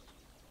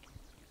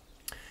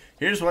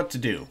 Here's what to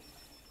do.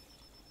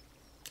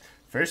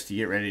 First, you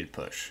get ready to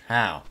push.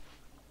 How?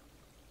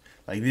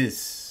 Like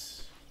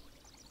this.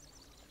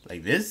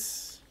 Like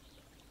this.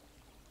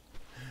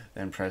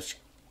 Then press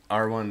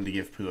R1 to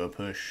give Pooh a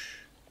push.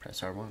 Press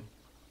R1.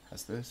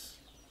 How's this?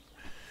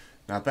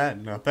 Not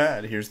bad, not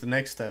bad. Here's the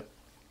next step.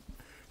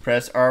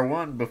 Press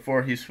R1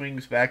 before he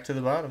swings back to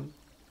the bottom.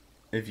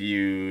 If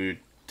you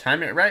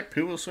time it right,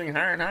 Pooh will swing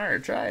higher and higher.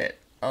 Try it.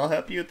 I'll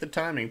help you with the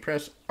timing.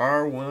 Press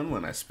R1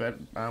 when I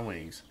spread my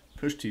wings.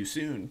 Push too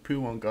soon, Pooh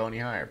won't go any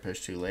higher.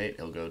 Push too late,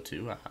 he'll go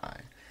too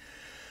high.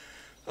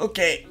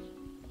 Okay.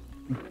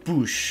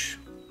 Boosh.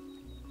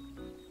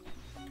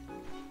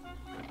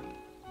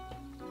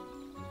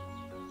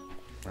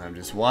 I'm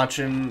just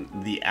watching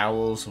the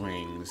owl's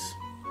wings.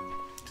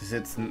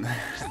 Cause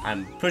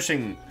I'm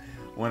pushing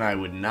when I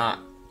would not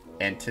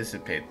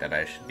anticipate that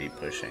I should be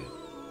pushing.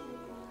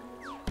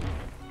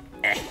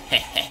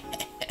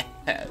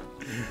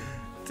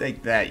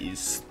 Take that, you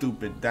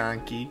stupid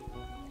donkey.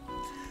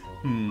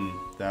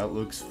 That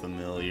looks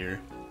familiar.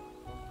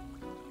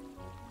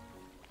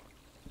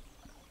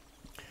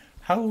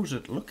 How's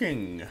it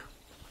looking?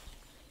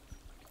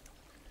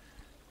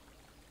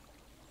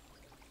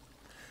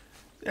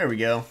 There we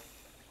go.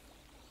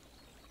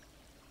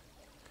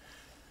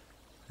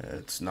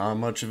 It's not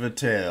much of a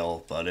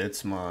tail, but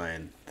it's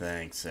mine.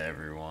 Thanks,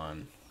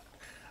 everyone.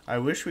 I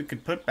wish we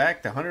could put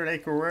back the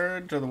 100-acre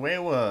world to the way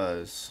it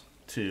was,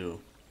 too.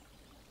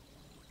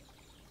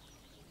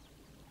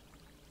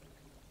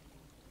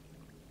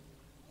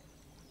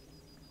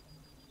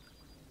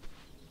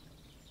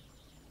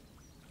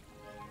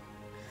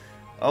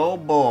 Oh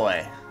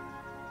boy.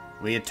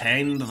 We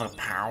attained the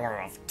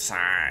power of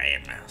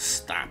time.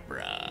 Stop,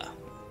 bruh.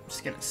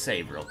 Just gonna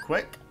save real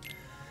quick.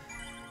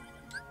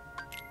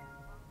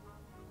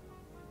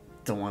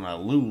 Don't want to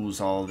lose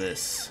all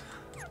this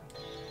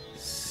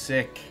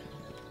sick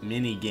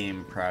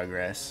mini-game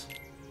progress.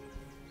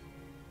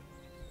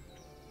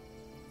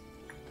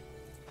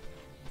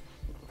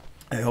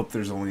 I hope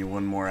there's only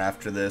one more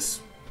after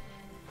this.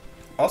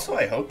 Also,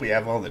 I hope we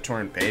have all the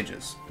torn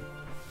pages.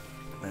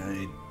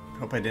 I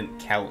hope I didn't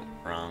count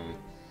wrong.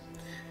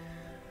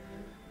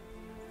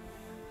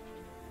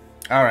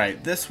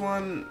 Alright, this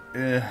one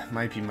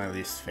might be my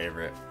least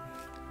favorite.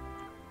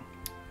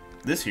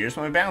 This here's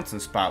my bouncing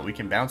spot. We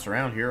can bounce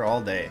around here all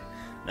day.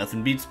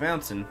 Nothing beats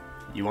bouncing.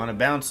 You want to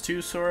bounce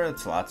too, Sora?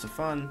 It's lots of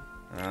fun.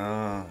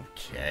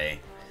 Okay.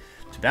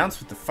 To bounce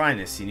with the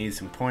finest, you need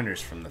some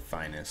pointers from the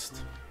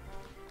finest.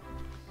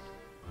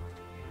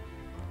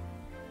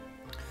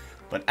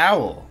 But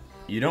Owl,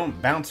 you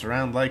don't bounce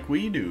around like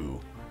we do.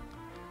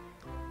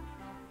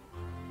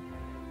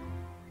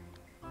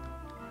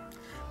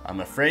 I'm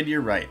afraid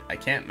you're right. I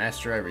can't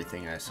master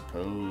everything, I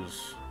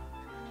suppose.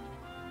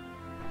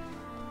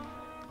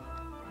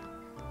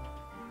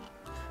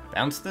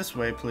 Bounce this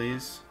way,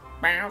 please.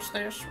 Bounce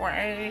this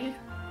way.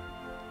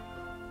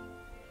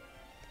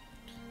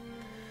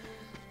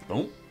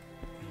 Boom.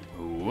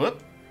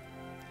 Whoop.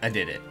 I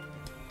did it.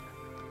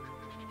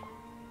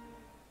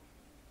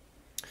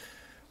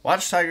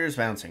 Watch Tiger's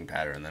bouncing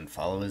pattern, then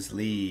follow his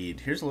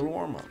lead. Here's a little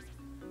warm-up.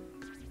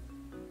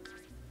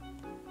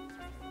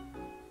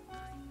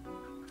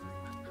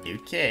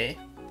 Okay.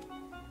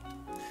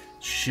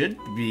 Should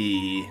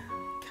be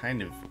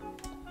kind of...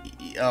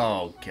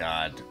 Oh,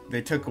 God.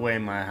 They took away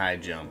my high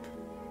jump.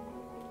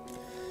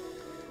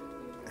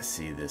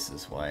 See, this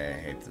is why I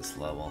hate this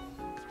level.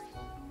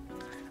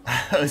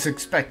 I was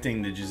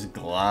expecting to just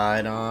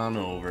glide on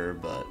over,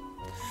 but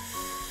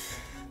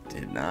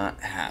did not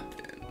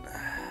happen.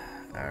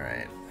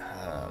 Alright.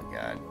 Oh,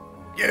 God.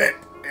 Get it!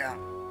 Yeah.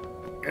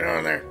 Get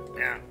on there.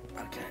 Yeah.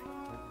 Okay.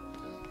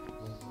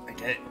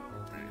 Okay.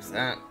 There's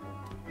that.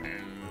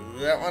 And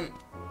that one.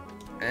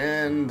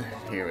 And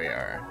here we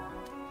are.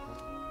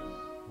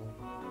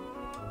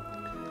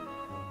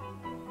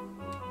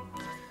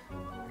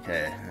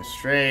 Okay.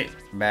 Straight,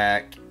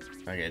 back.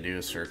 Okay, do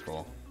a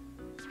circle.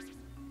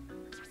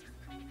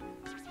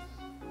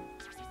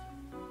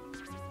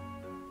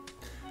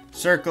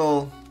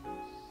 Circle,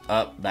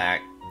 up,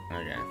 back.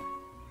 Okay.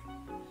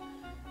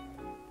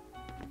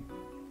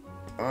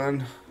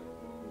 One.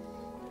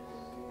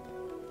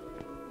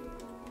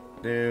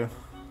 Do.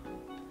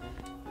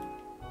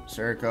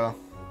 Circle.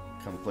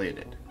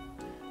 Completed.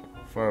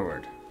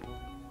 Forward.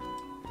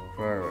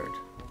 Forward.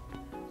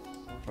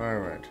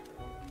 Forward.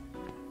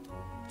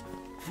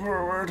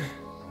 Forward.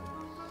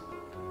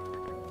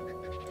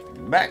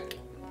 Back.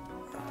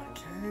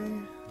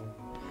 Okay.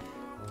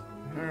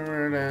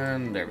 Forward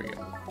and there we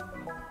go.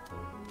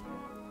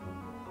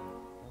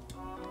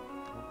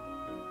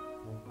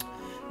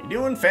 You're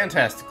doing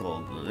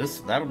fantastical.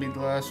 That'll be the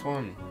last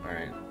one. All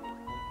right.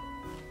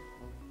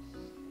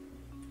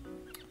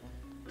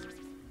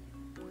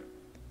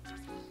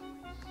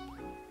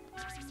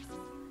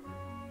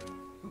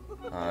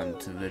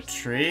 Onto the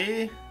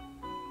tree.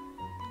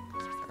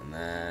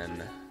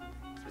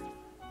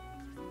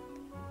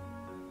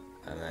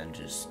 And then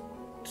just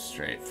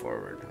straight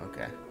forward.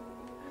 Okay.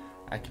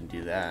 I can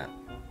do that.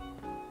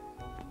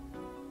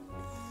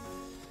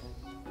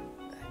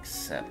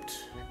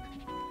 Except...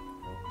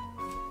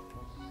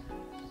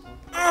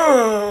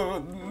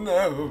 Oh,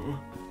 no.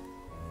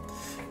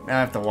 Now I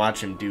have to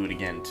watch him do it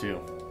again, too.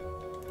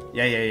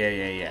 Yeah.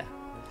 Yeah.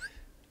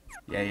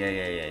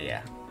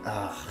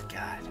 Oh,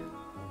 God.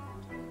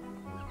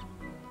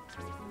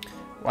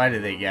 Why do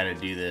they gotta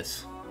do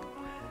this?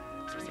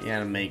 You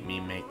gotta make me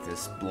make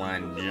this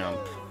blind jump.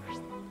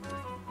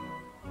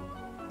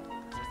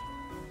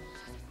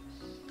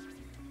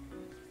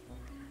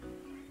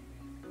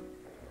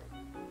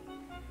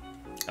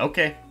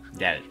 Okay,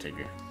 got it,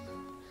 Tigger.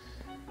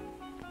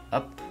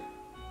 Up.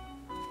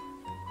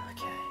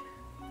 Okay.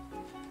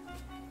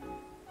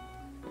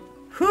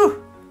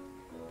 Whew!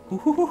 Hoo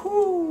hoo hoo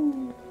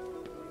hoo!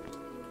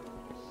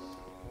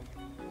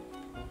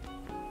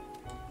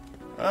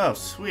 Oh,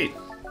 sweet.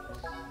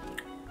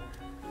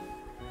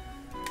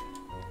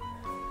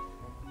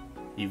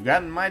 You've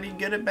gotten mighty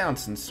good at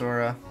bouncing,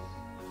 Sora.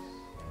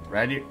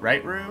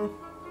 Right, Roo?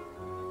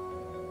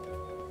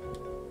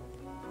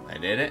 I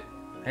did it.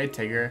 Hey,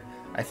 Tigger.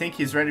 I think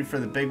he's ready for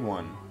the big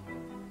one.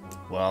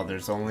 Well,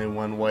 there's only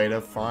one way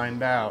to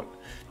find out.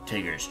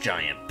 Tigger's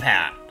giant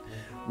pat.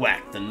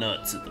 Whack the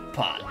nuts of the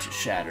pot to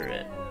shatter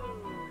it.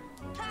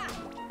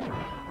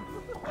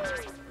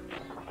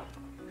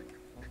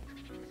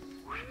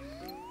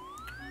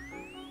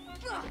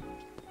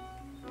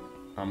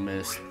 I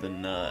missed the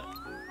nut.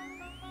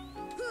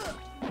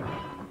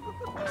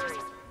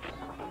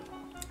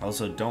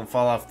 Also, don't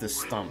fall off this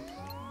stump.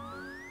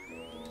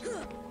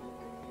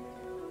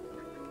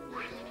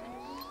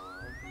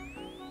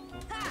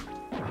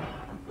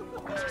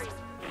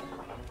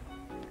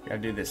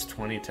 Gotta do this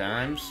 20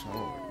 times?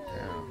 Oh,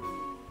 damn.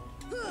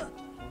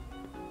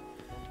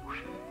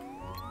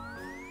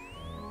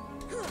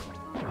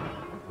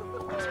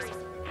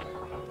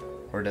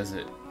 Or does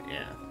it?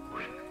 Yeah.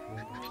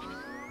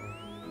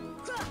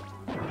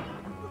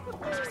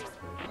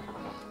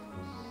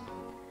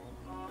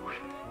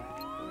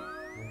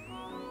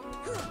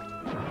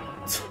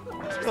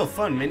 Real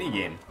fun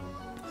minigame.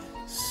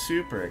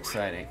 Super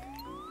exciting.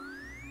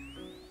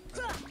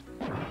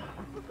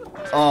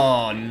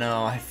 Oh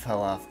no, I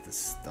fell off the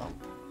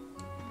stump.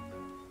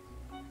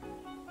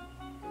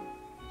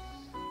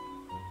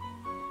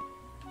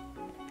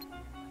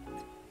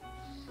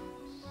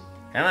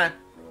 Come on.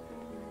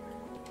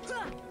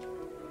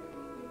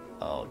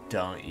 Oh,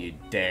 don't you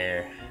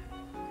dare.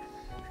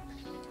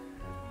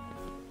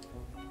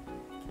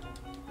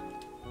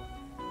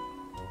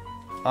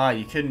 Oh,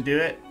 you couldn't do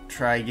it?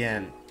 Try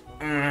again.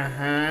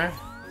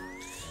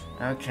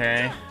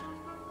 Okay.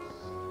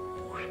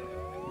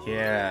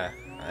 Yeah,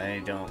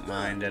 I don't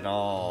mind at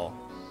all.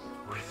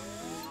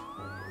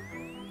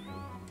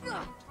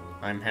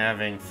 I'm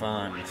having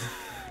fun.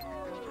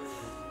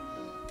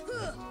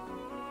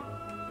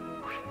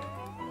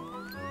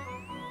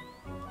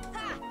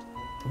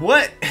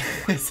 What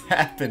is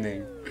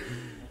happening?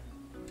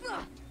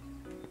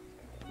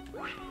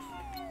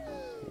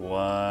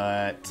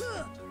 What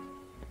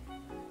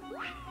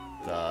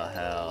the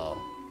hell?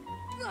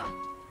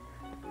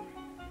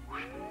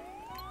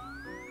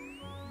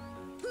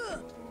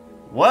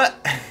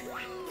 What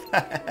the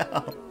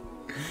hell?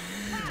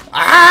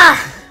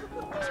 Ah!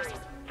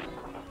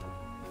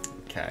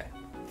 Okay.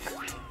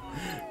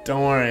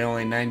 Don't worry,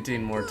 only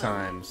 19 more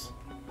times.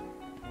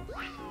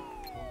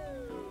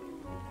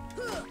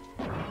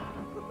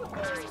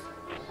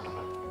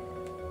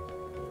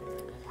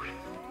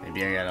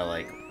 Maybe I gotta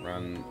like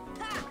run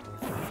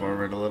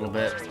forward a little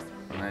bit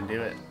when I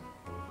do it.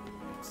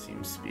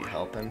 Seems to be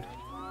helping.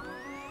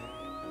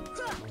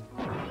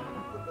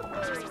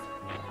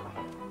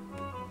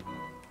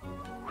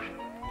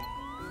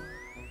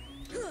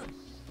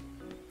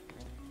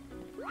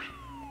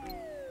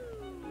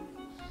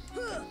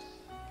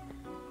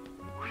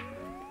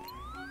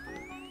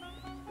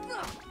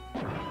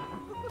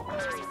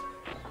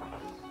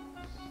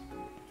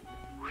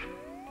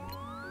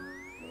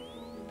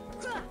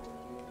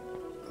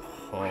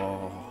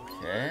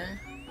 Okay.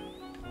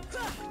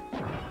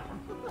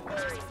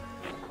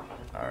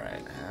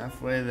 Alright,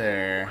 halfway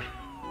there.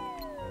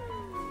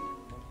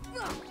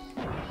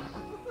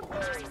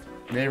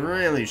 They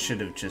really should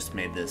have just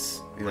made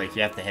this, like,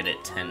 you have to hit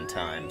it 10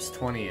 times.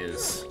 20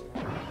 is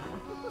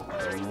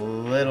a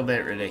little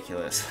bit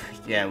ridiculous.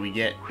 Yeah, we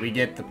get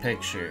the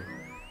picture.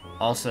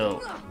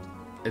 Also,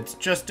 it's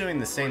just doing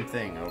the same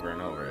thing over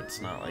and over.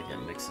 It's not like it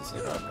mixes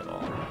it up at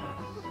all.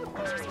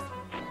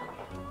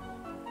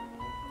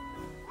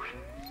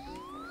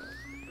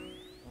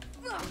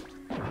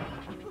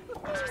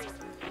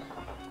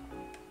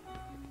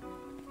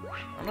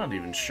 I'm not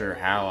even sure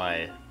how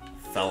I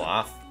fell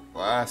off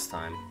last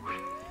time.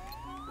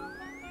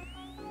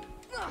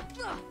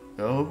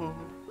 Oh.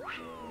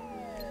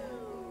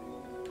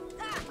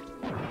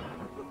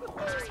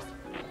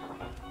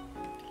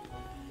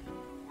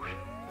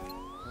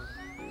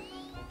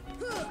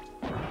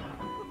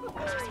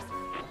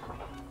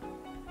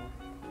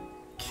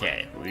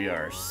 Okay, we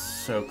are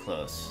so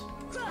close.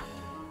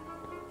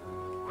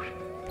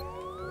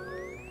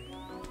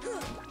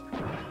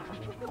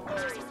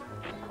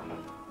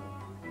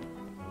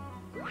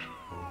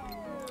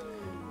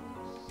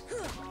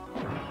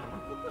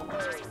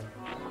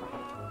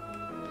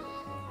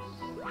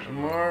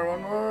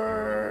 One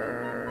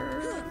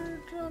more.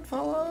 Don't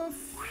fall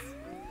off.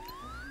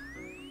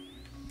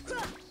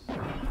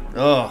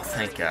 Oh,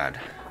 thank God.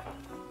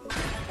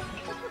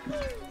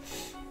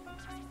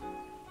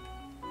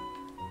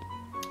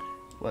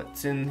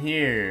 What's in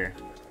here?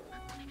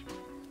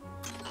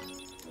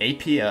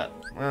 AP up.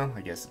 Well,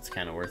 I guess it's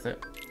kind of worth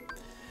it.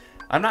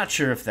 I'm not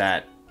sure if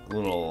that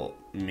little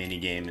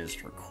minigame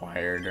is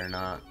required or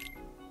not.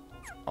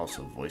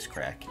 Also voice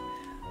crack.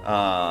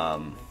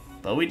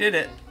 But we did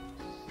it.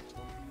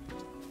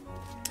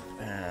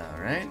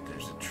 Alright,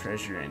 there's a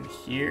treasure in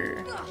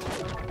here.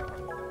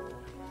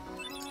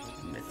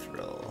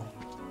 Mithril.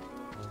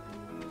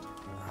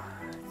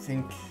 I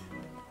think...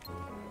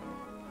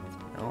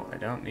 No, I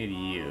don't need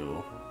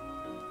you.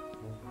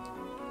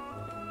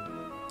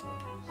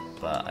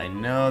 But I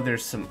know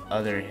there's some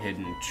other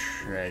hidden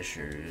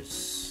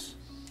treasures.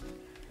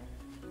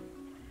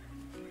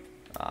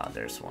 Ah,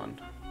 there's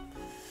one.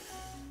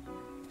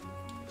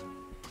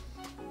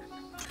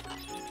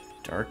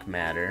 Dark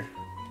matter.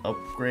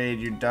 Upgrade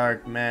your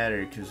dark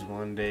matter, because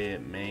one day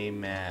it may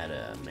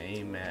matter.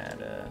 May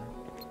matter.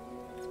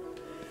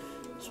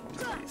 Just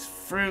one of these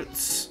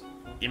fruits.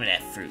 Give me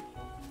that fruit.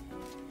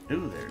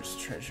 Ooh, there's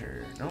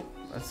treasure. Nope,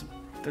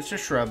 that's a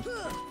shrub.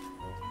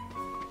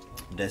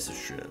 That's a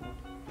shrub.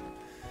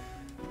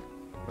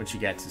 What you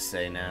got to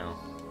say now?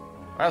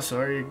 Wow,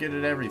 Sawyer, you're good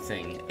at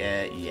everything.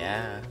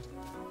 Yeah.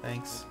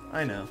 Thanks.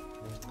 I know.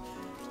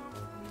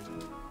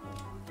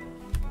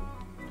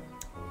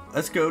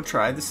 Let's go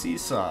try the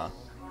seesaw.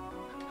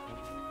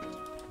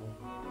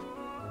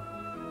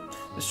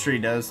 This tree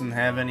doesn't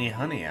have any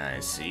honey,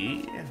 I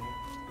see.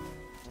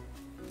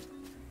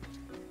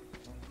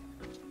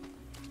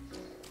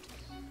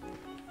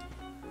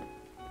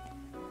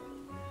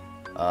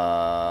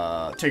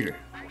 Tigger.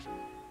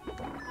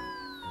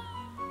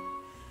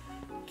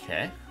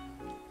 Okay.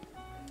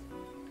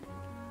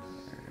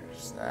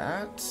 There's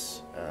that.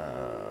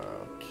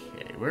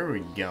 Okay, where are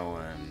we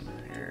going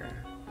here?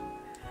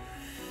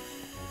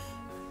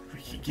 We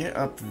could get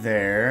up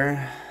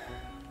there.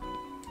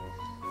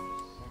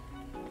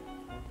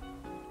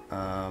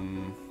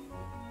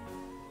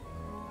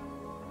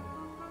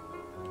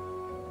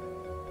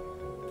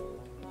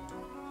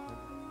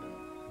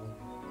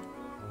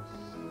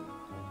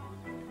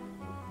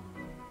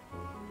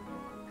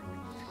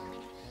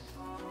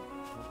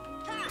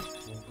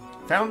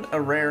 Found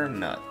a rare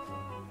nut.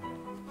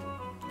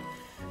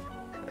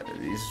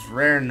 These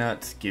rare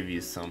nuts give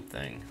you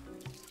something.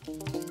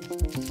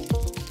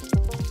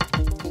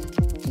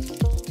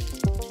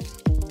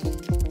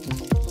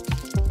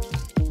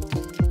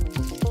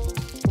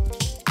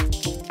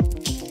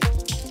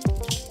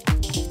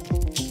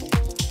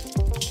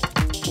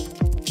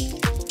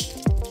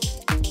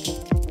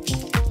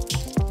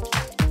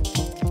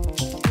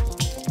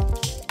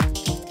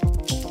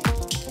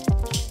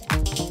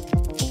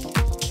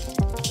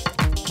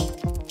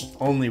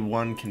 Only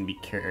one can be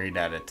carried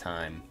at a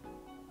time.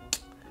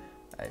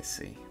 I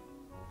see.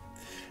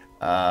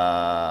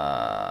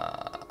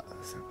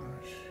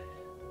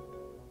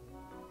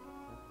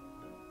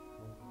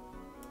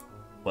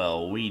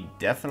 Well, we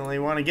definitely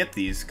want to get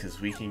these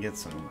because we can get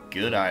some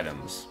good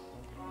items.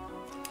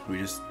 We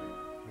just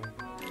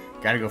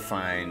gotta go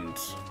find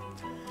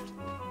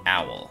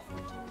Owl.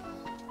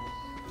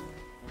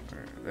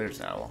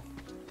 There's Owl.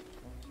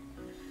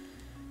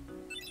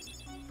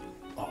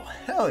 Oh,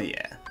 hell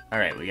yeah.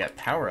 Alright, we got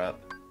power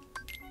up.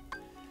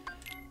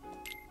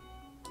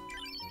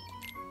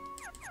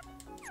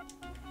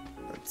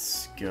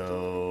 Let's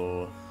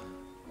go.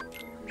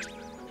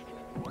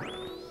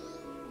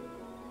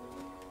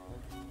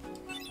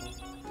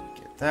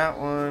 Get that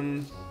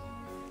one.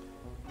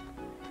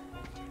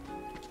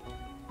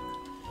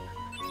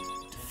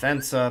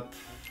 Defense up.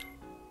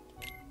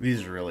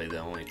 These are really the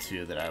only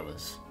two that I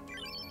was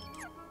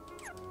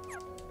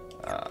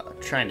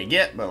trying to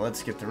get, but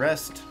let's get the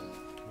rest.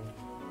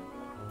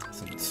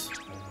 Since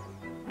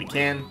we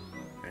can,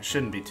 it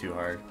shouldn't be too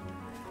hard.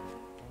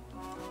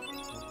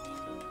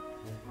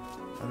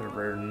 Another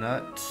rare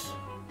nut.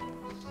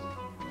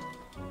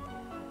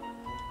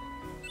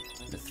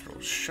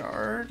 Mithril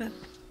shard.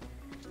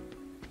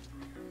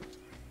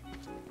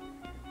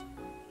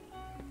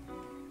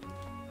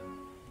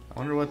 I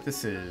wonder what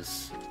this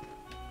is.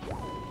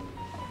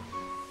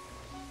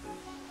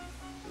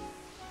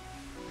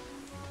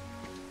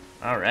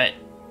 Alright.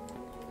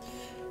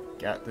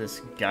 Got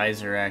this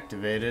geyser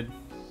activated.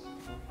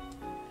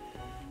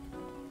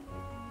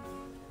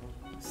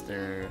 Is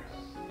there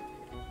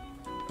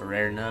a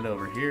rare nut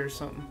over here or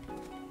something?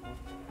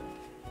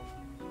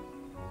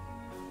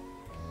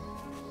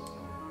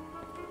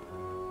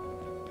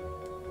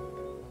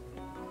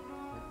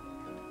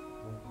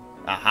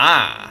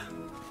 Aha!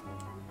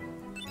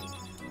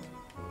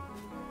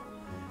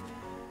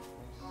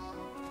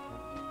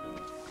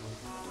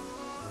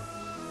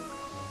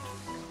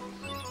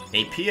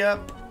 AP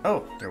up.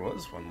 Oh, there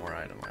was one more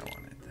item I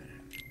wanted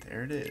there.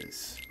 There it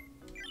is.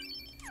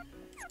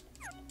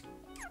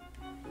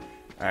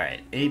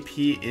 Alright, AP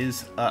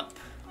is up.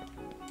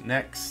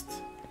 Next.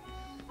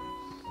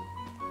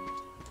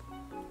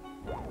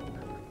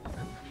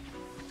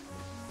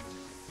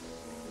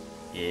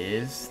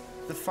 Is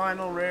the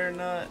final rare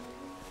nut.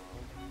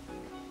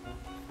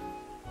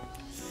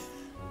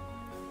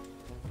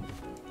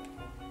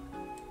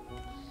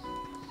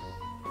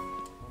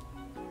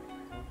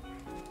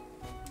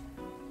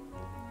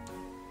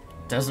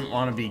 Doesn't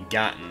want to be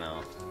gotten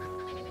though.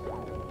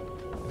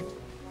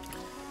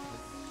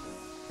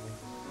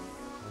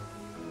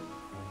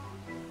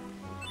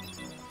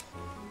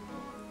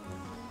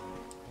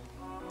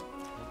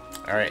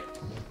 Alright.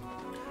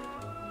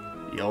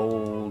 The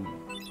old...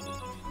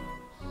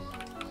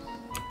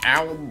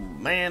 Owl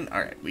man.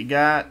 Alright, we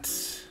got...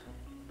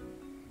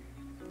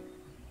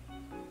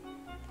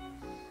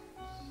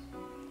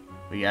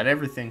 We got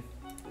everything.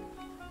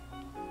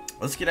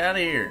 Let's get out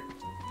of here.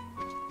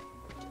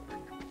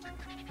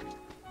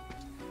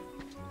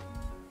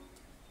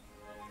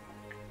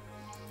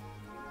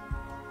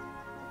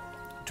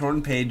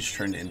 Torn page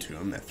turned into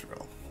a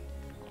mithril.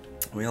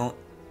 We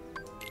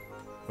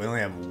only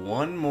have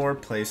one more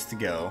place to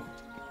go.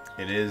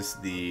 It is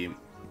the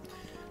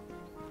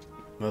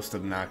most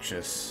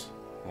obnoxious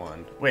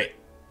one. Wait.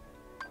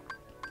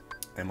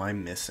 Am I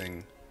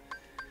missing?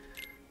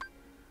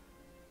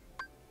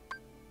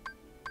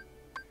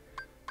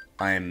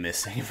 I am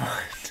missing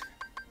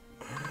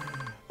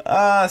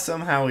one.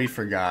 Somehow we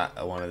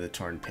forgot one of the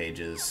torn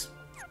pages.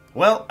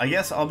 Well, I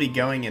guess I'll be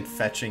going and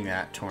fetching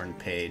that torn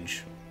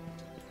page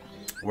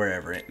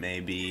wherever it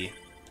may be.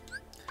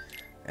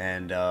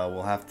 And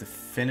we'll have to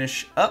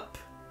finish up.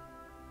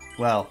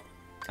 Well,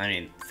 I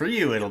mean, for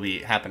you it'll be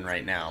happen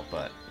right now,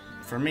 but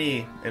for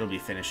me it'll be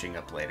finishing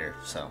up later.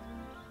 So,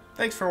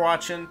 thanks for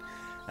watching,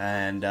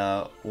 and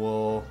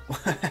we'll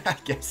I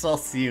guess I'll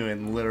see you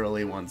in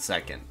literally 1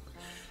 second.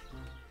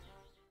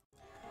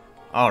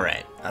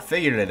 Alright, I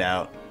figured it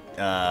out.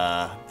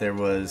 There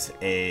was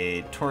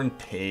a torn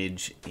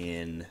page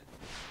in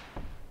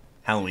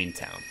Halloween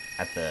Town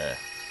at the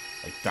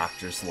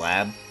doctor's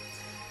lab.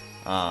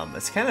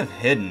 It's kind of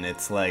hidden.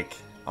 It's like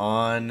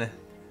on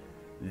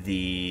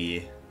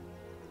the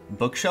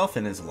bookshelf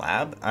in his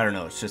lab. I don't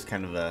know, it's just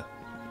kind of a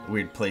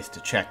weird place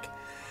to check.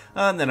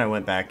 And then I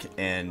went back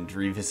and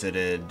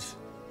revisited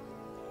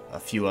a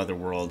few other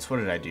worlds. What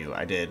did I do?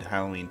 I did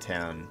Halloween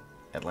Town,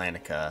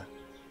 Atlantica,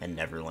 and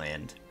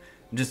Neverland.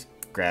 Just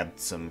grabbed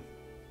some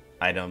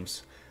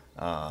items.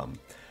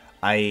 Let's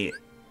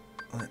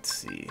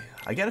see.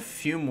 I got a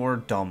few more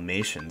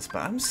Dalmatians, but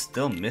I'm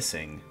still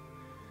missing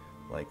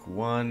like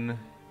 1,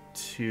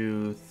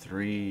 2,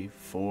 3,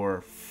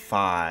 4,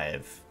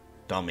 5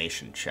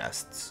 Dalmatian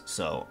chests.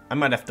 So I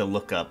might have to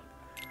look up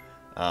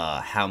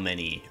how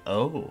many.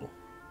 Oh,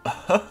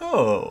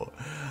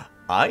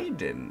 I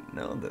didn't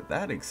know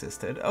that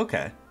existed.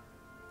 Okay,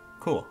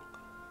 cool.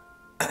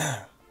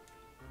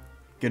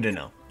 Good to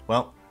know.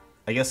 Well,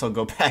 I guess I'll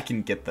go back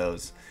and get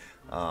those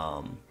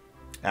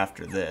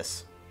after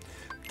this.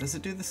 Does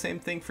it do the same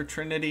thing for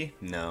Trinity?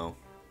 No.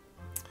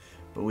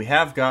 But we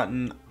have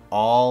gotten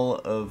all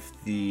of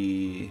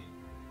the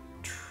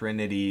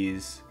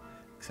Trinities,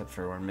 except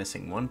for we're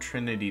missing 1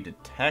 Trinity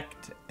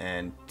Detect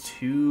and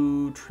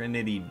 2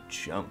 Trinity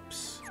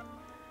Jumps.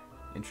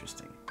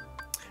 Interesting.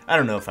 I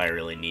don't know if I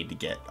really need to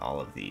get all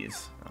of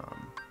these.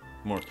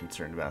 More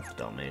concerned about the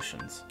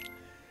Dalmatians.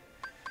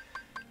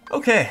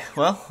 Okay,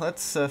 well,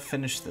 let's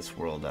finish this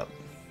world up.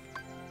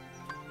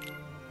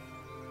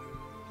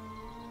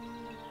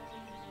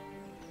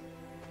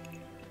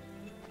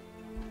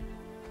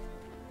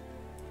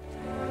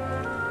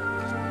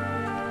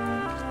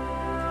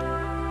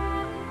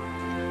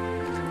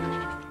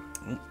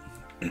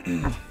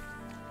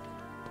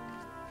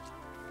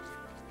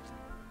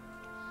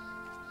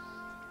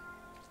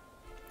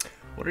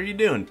 What are you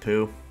doing,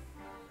 Pooh?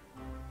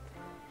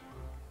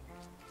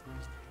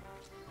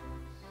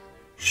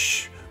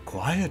 Shh,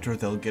 quiet or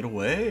they'll get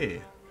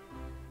away.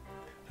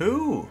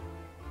 Who?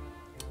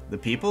 The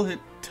people who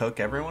took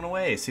everyone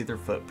away. See their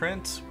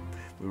footprints?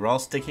 We were all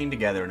sticking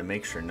together to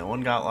make sure no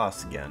one got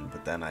lost again,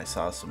 but then I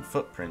saw some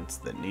footprints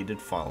that needed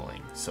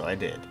following, so I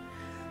did.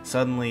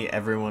 Suddenly,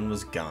 everyone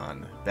was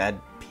gone. Bad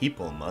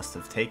people must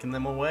have taken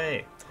them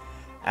away.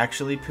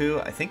 Actually, Pooh,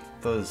 I think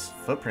those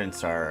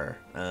footprints are,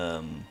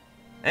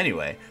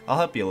 Anyway, I'll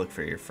help you look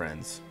for your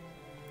friends.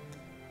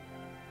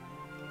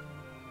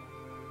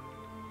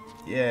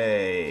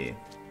 Yay.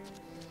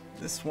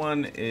 This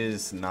one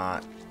is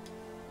not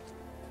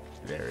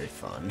very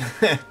fun.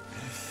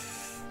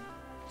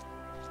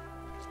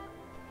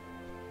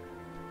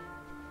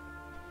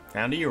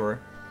 Found a Ewer.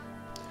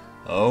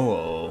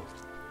 Oh.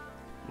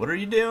 What are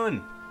you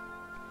doing?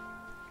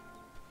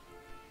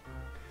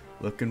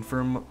 Looking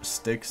for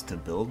sticks to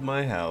build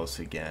my house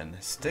again.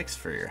 Sticks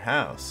for your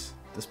house?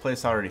 This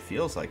place already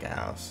feels like a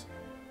house.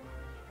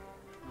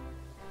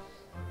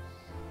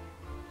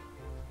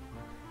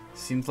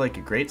 Seems like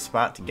a great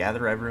spot to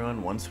gather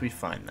everyone once we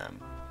find them.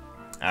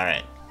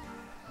 Alright.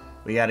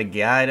 We gotta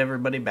guide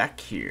everybody back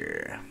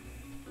here.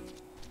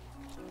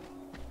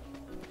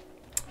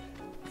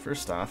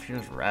 First off,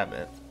 here's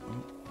Rabbit.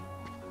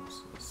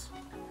 This is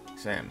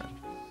Examine.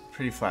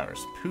 Pretty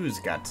flowers. Pooh's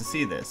got to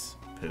see this.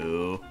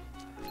 Pooh,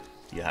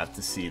 you have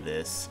to see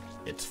this.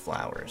 It's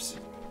flowers.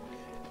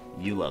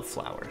 You love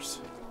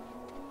flowers.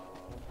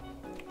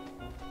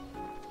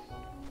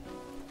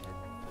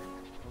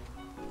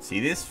 See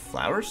these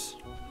flowers?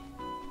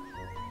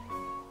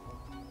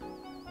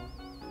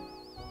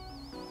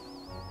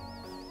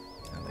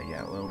 And they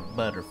got little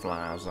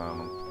butterflies on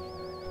them.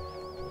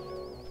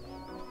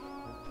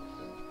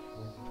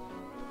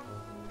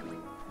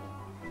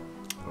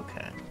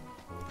 Okay.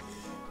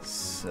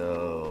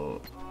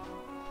 So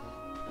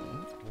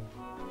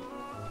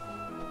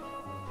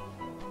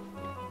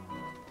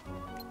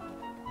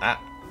Ah.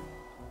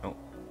 Oh.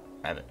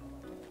 Rabbit.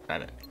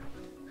 Rabbit.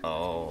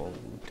 Oh,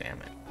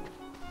 damn it.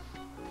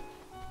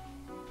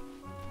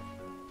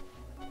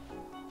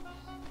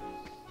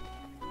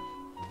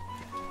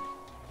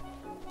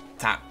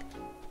 Top.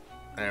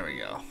 There we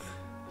go.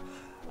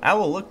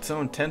 Owl looked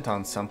so intent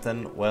on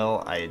something,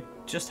 well, I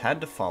just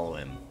had to follow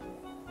him.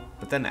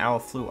 But then Owl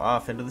flew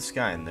off into the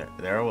sky, and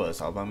there I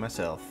was, all by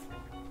myself.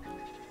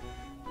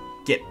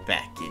 Get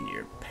back in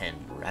your pen,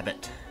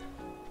 rabbit.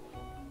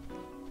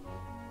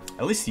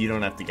 At least you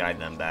don't have to guide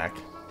them back.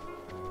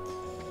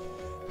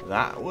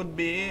 That would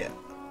be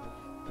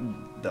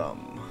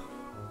dumb.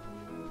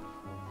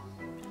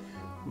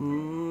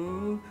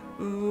 Ooh,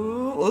 ooh,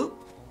 ooh.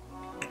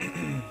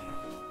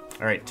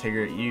 Alright,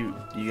 Tigger, you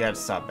gotta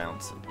stop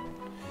bouncing.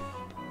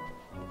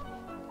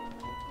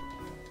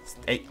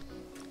 Hey,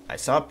 I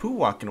saw Pooh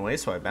walking away,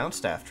 so I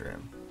bounced after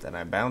him. Then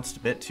I bounced a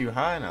bit too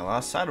high, and I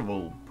lost sight of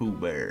old Pooh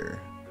Bear.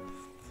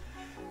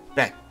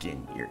 Back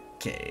in your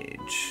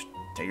cage,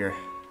 Tigger.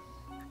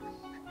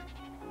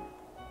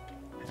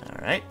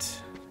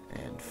 Alright,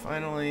 and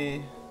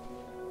finally,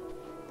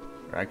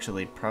 or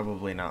actually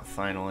probably not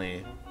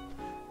finally,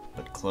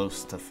 but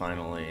close to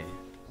finally.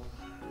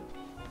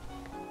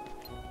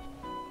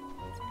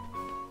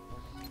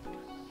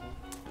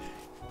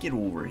 Get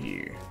over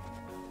here.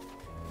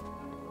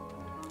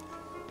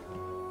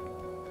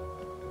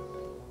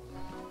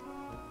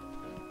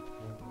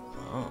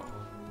 Oh.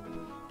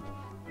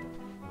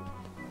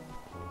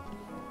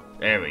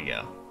 There we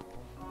go.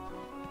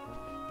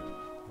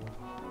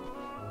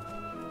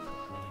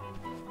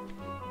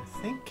 I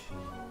think.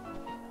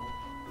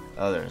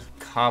 Oh, there's a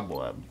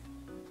cobweb.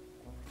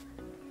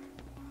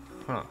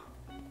 Huh.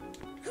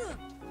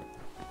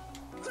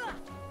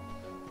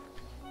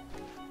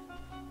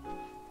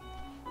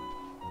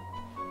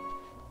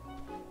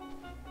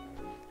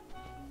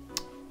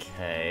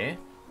 Okay.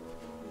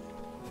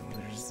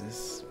 There's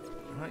this.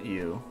 Not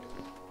you.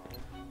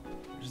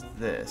 There's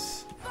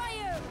this.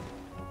 Fire!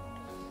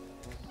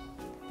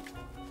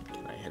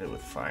 Can I hit it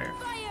with fire?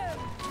 Fire!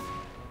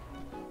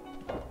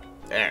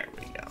 There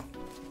we go.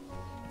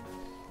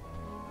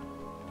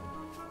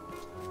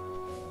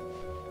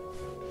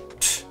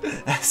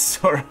 That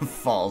sort of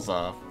falls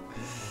off.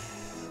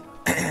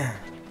 Can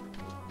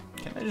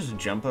I just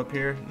jump up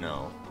here?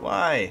 No.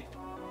 Why?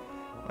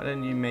 Why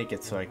didn't you make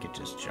it so I could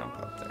just jump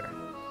up there?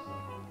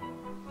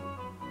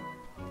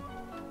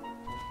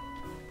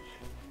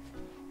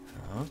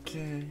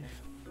 Okay.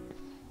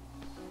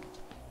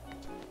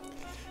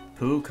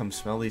 Pooh, come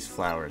smell these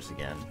flowers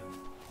again.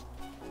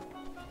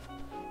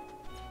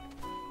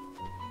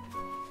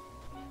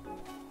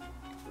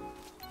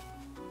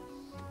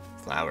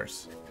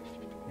 Flowers.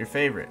 Your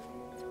favorite.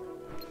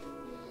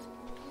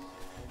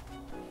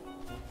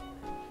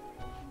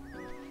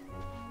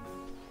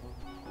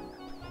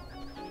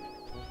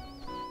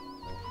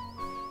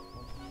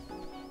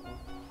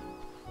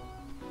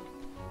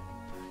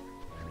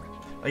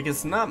 Like,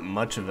 it's not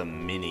much of a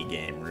mini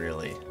game,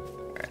 really.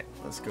 Alright,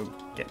 let's go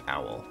get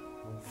Owl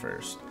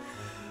first.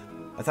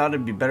 I thought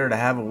it'd be better to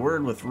have a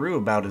word with Roo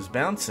about his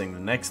bouncing. The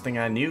next thing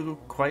I knew,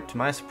 quite to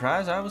my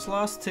surprise, I was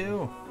lost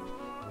too.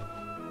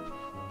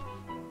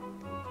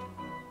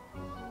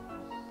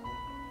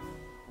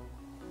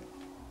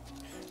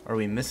 Are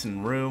we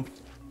missing Roo?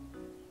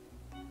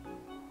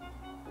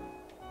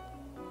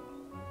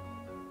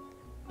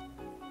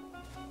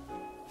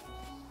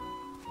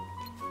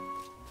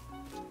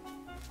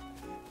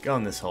 Go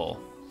in this hole.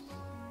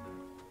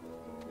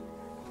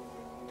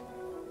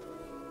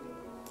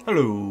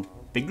 Hello,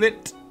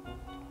 Piglet.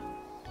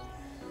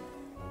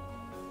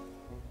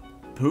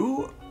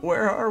 Pooh,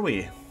 where are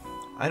we?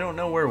 I don't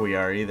know where we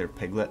are either,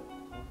 Piglet.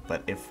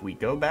 But if we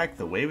go back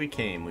the way we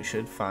came, we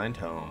should find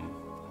home.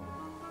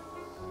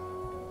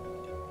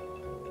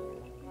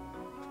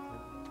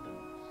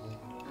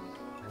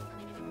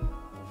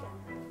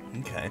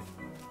 Okay.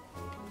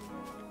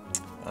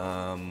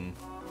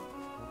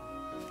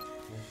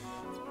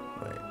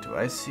 Wait, do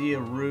I see a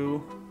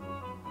Roo?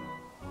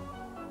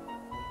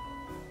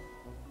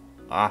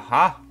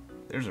 Aha!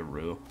 There's a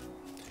Roo.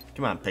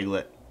 Come on,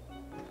 Piglet.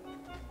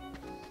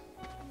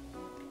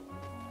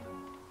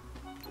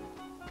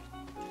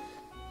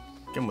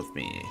 Come with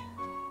me.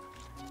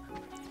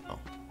 Oh.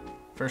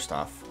 First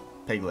off,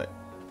 Piglet.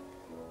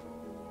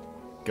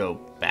 Go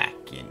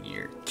back in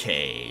your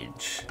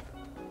cage.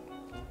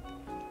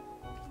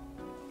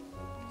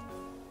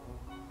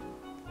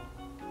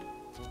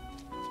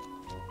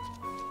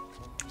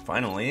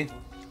 Finally.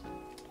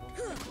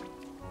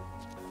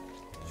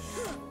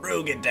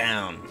 Roo, get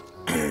down.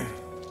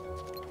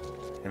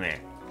 Come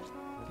here.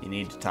 You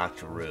need to talk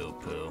to Roo,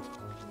 Pooh.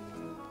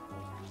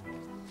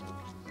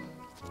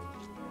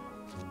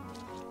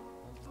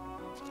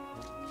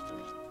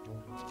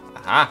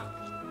 Aha!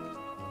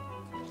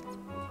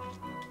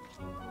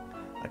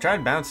 I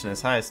tried bouncing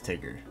as high as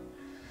Tigger.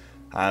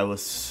 I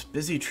was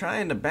busy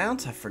trying to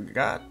bounce, I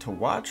forgot to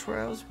watch where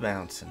I was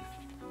bouncing.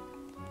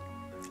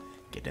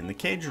 Get in the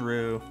cage,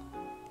 Roo.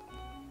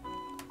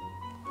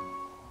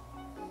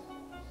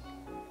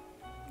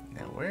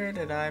 Now, where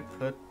did I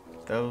put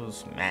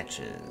those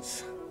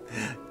matches.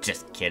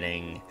 Just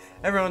kidding.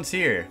 Everyone's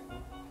here.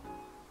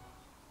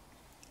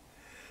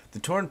 The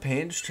torn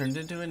page turned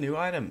into a new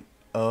item.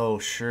 Oh,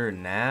 sure,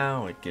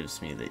 now it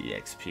gives me the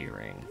EXP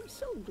ring. I'm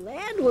so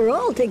glad we're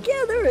all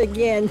together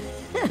again.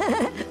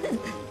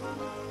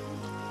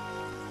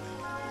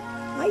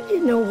 I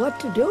didn't know what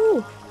to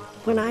do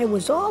when I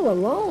was all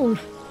alone.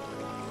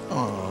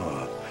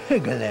 Oh,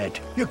 Piglet,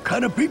 you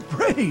gotta be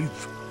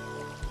brave.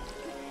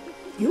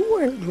 You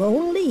weren't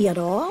lonely at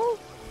all?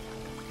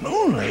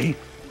 Lonely?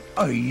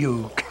 Are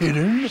you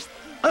kidding?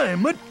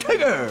 I'm a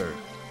Tigger.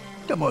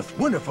 The most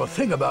wonderful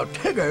thing about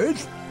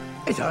Tiggers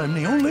is I'm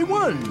the only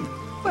one.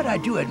 But I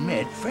do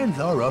admit, friends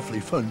are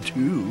awfully fun,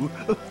 too.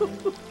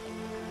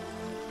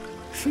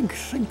 Think,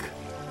 think,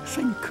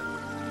 think.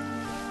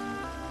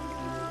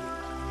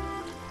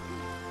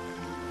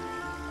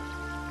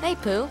 Hey,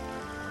 Pooh.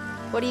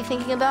 What are you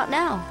thinking about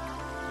now?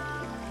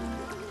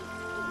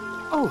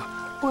 Oh,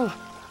 well,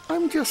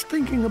 I'm just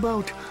thinking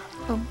about,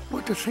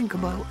 what to think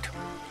about.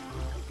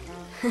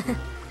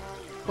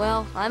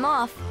 Well, I'm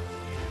off.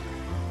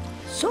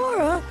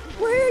 Sora,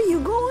 where are you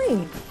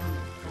going?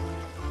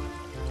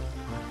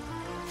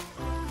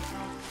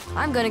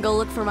 I'm gonna go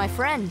look for my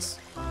friends.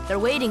 They're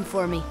waiting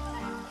for me.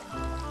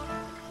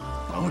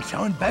 Won't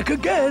sound back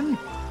again.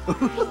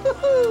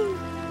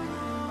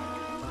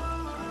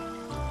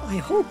 I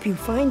hope you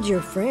find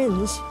your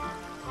friends.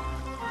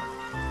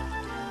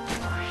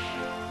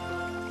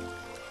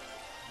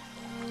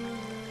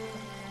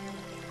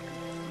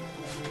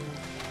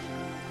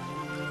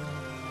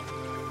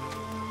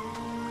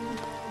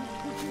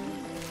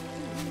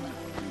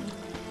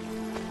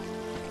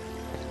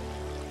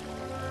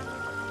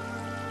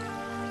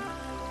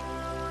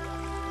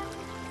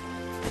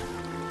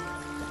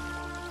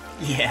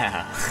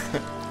 Yeah.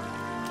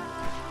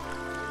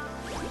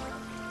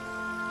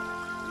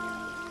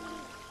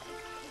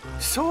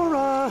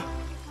 Sora,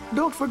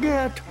 don't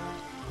forget,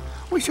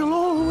 we shall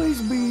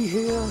always be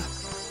here.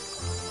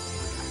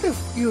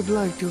 If you'd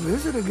like to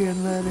visit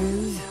again, that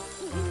is.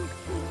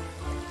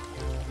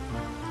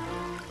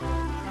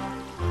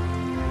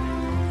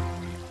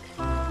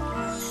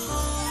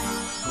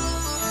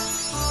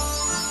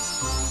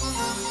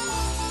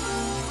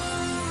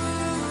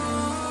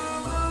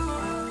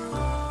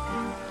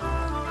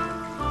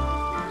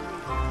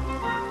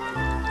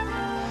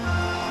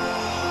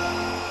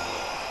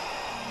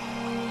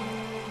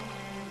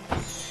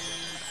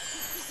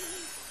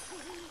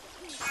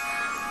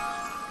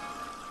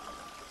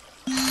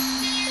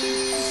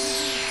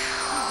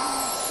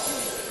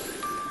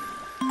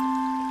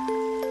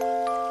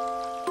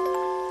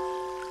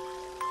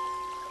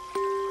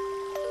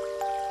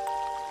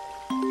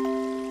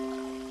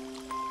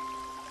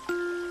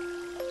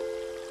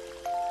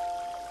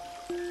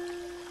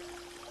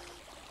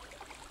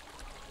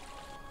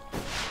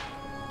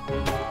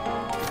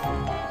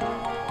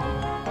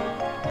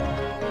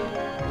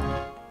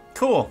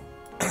 Cool.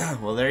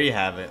 Well, there you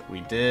have it.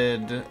 We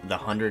did the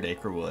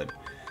 100-acre wood.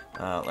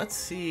 Let's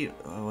see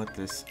what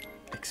this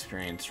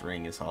experience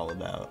ring is all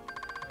about.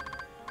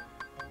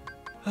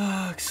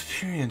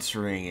 Experience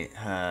ring.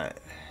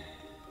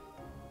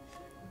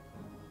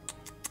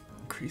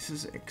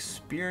 Increases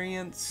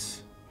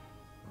experience.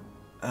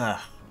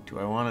 Do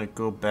I want to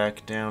go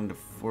back down to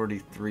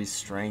 43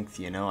 strength?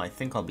 You know, I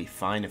think I'll be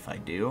fine if I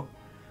do.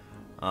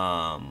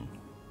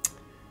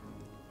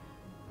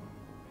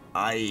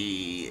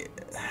 I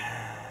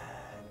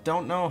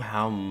don't know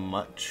how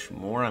much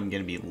more I'm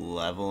going to be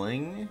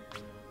leveling,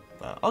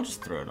 but I'll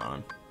just throw it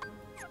on.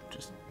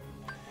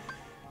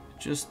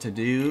 Just to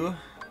do,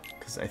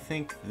 because I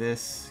think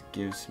this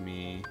gives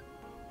me...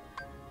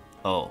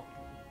 Oh.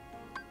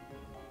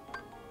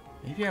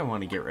 Maybe I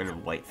want to get rid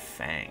of White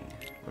Fang.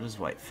 What does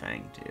White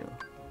Fang do?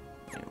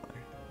 Anyway,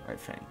 White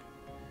Fang.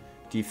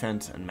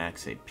 Defense and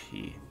max AP.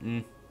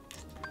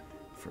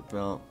 For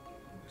belt,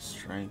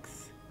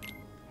 strength.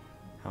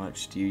 How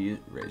much do you use?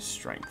 Raise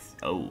strength.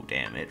 Oh,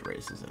 damn, it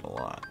raises it a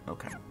lot.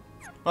 Okay.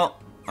 Well,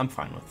 I'm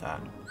fine with that.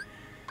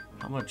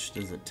 How much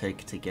does it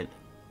take to get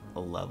a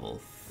level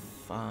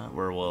 5?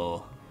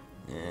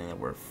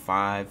 We're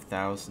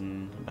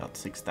 5,000, about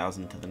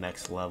 6,000 to the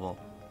next level.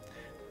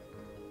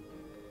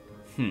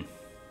 So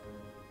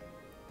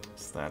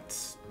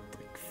that's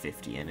like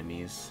 50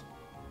 enemies,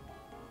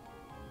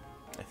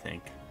 I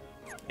think.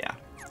 Yeah.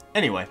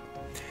 Anyway.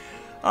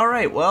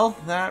 Alright, well,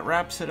 that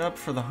wraps it up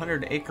for the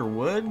 100-acre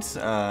woods.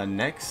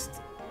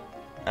 Next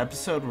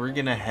episode, we're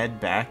gonna head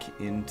back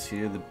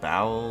into the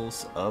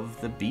bowels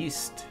of the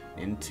beast,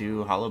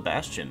 into Hollow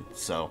Bastion.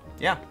 So,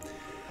 yeah.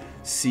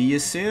 See you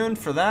soon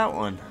for that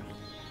one.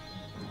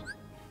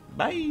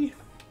 Bye!